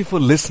 Thank you for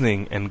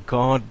listening, and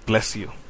God bless you.